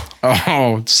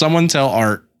 Oh, someone tell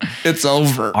Art. It's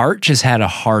over. Art just had a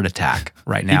heart attack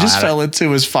right now. He just fell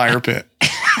into his fire pit.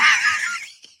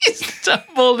 He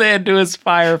stumbled into his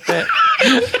fire pit.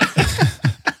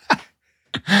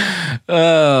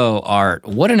 Oh, Art.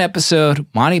 What an episode.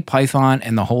 Monty Python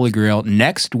and the Holy Grail.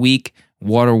 Next week,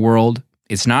 Waterworld.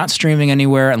 It's not streaming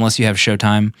anywhere unless you have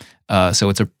Showtime. So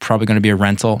it's probably going to be a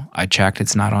rental. I checked.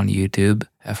 It's not on YouTube,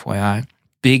 FYI.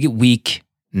 Big week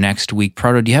next week.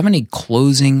 Proto, do you have any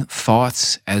closing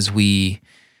thoughts as we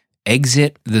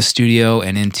exit the studio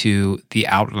and into the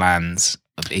outlands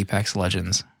of Apex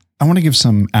Legends? I want to give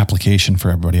some application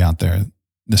for everybody out there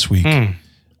this week. We're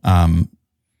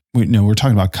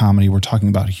talking about comedy. We're talking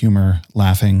about humor,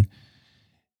 laughing.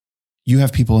 You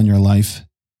have people in your life.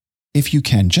 If you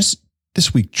can, just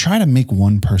this week, try to make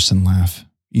one person laugh.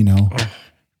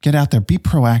 Get out there, be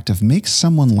proactive, make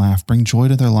someone laugh, bring joy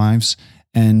to their lives.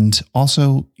 And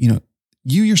also, you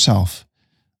yourself,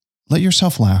 let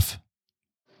yourself laugh,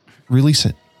 release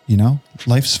it.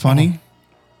 Life's funny.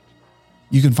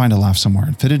 You can find a laugh somewhere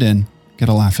and fit it in, get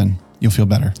a laugh in. You'll feel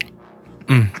better.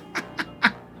 Can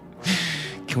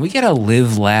we get a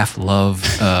live, laugh, love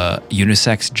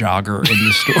unisex jogger in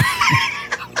the store?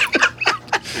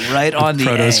 Right on the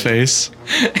Proto's face.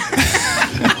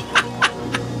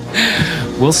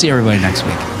 We'll see everybody next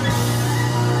week.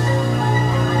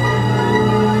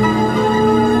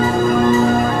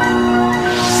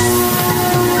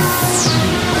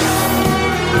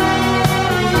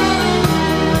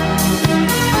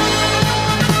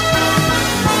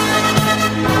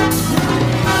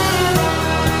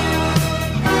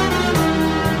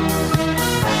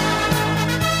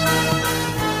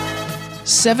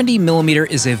 $70mm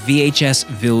is a VHS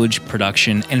Village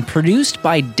production and produced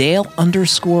by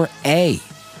Dale_A.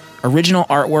 Original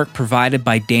artwork provided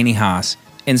by Danny Haas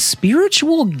and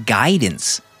spiritual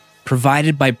guidance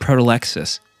provided by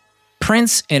Protolexis.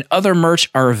 Prints and other merch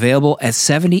are available at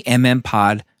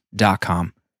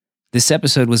 70mmpod.com. This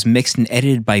episode was mixed and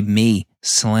edited by me,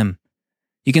 Slim.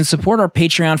 You can support our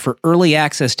Patreon for early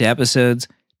access to episodes,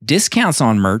 discounts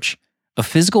on merch, a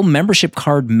physical membership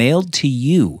card mailed to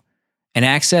you, and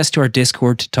access to our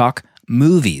Discord to talk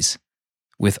movies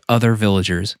with other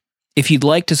villagers. If you'd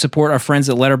like to support our friends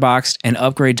at Letterboxd and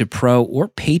upgrade to Pro or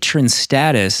Patron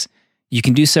status, you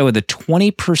can do so with a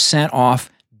 20% off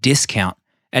discount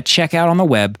at checkout on the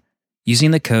web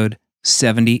using the code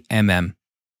 70mm.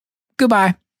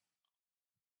 Goodbye.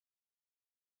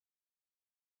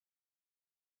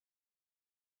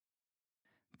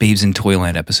 Babes in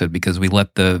Toyland episode, because we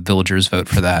let the villagers vote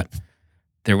for that.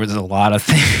 There was a lot of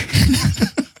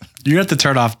things. You have to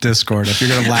turn off Discord if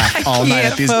you're going to laugh all night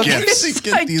at these gifts.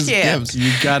 Gifts.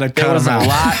 You got to There cut was them a out.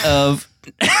 lot of...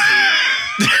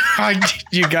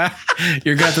 You're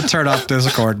going to turn off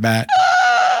Discord, Matt.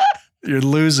 You're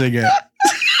losing it.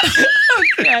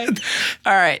 Okay.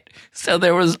 All right. So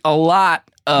there was a lot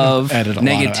of Edit a lot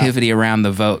negativity around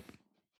the vote.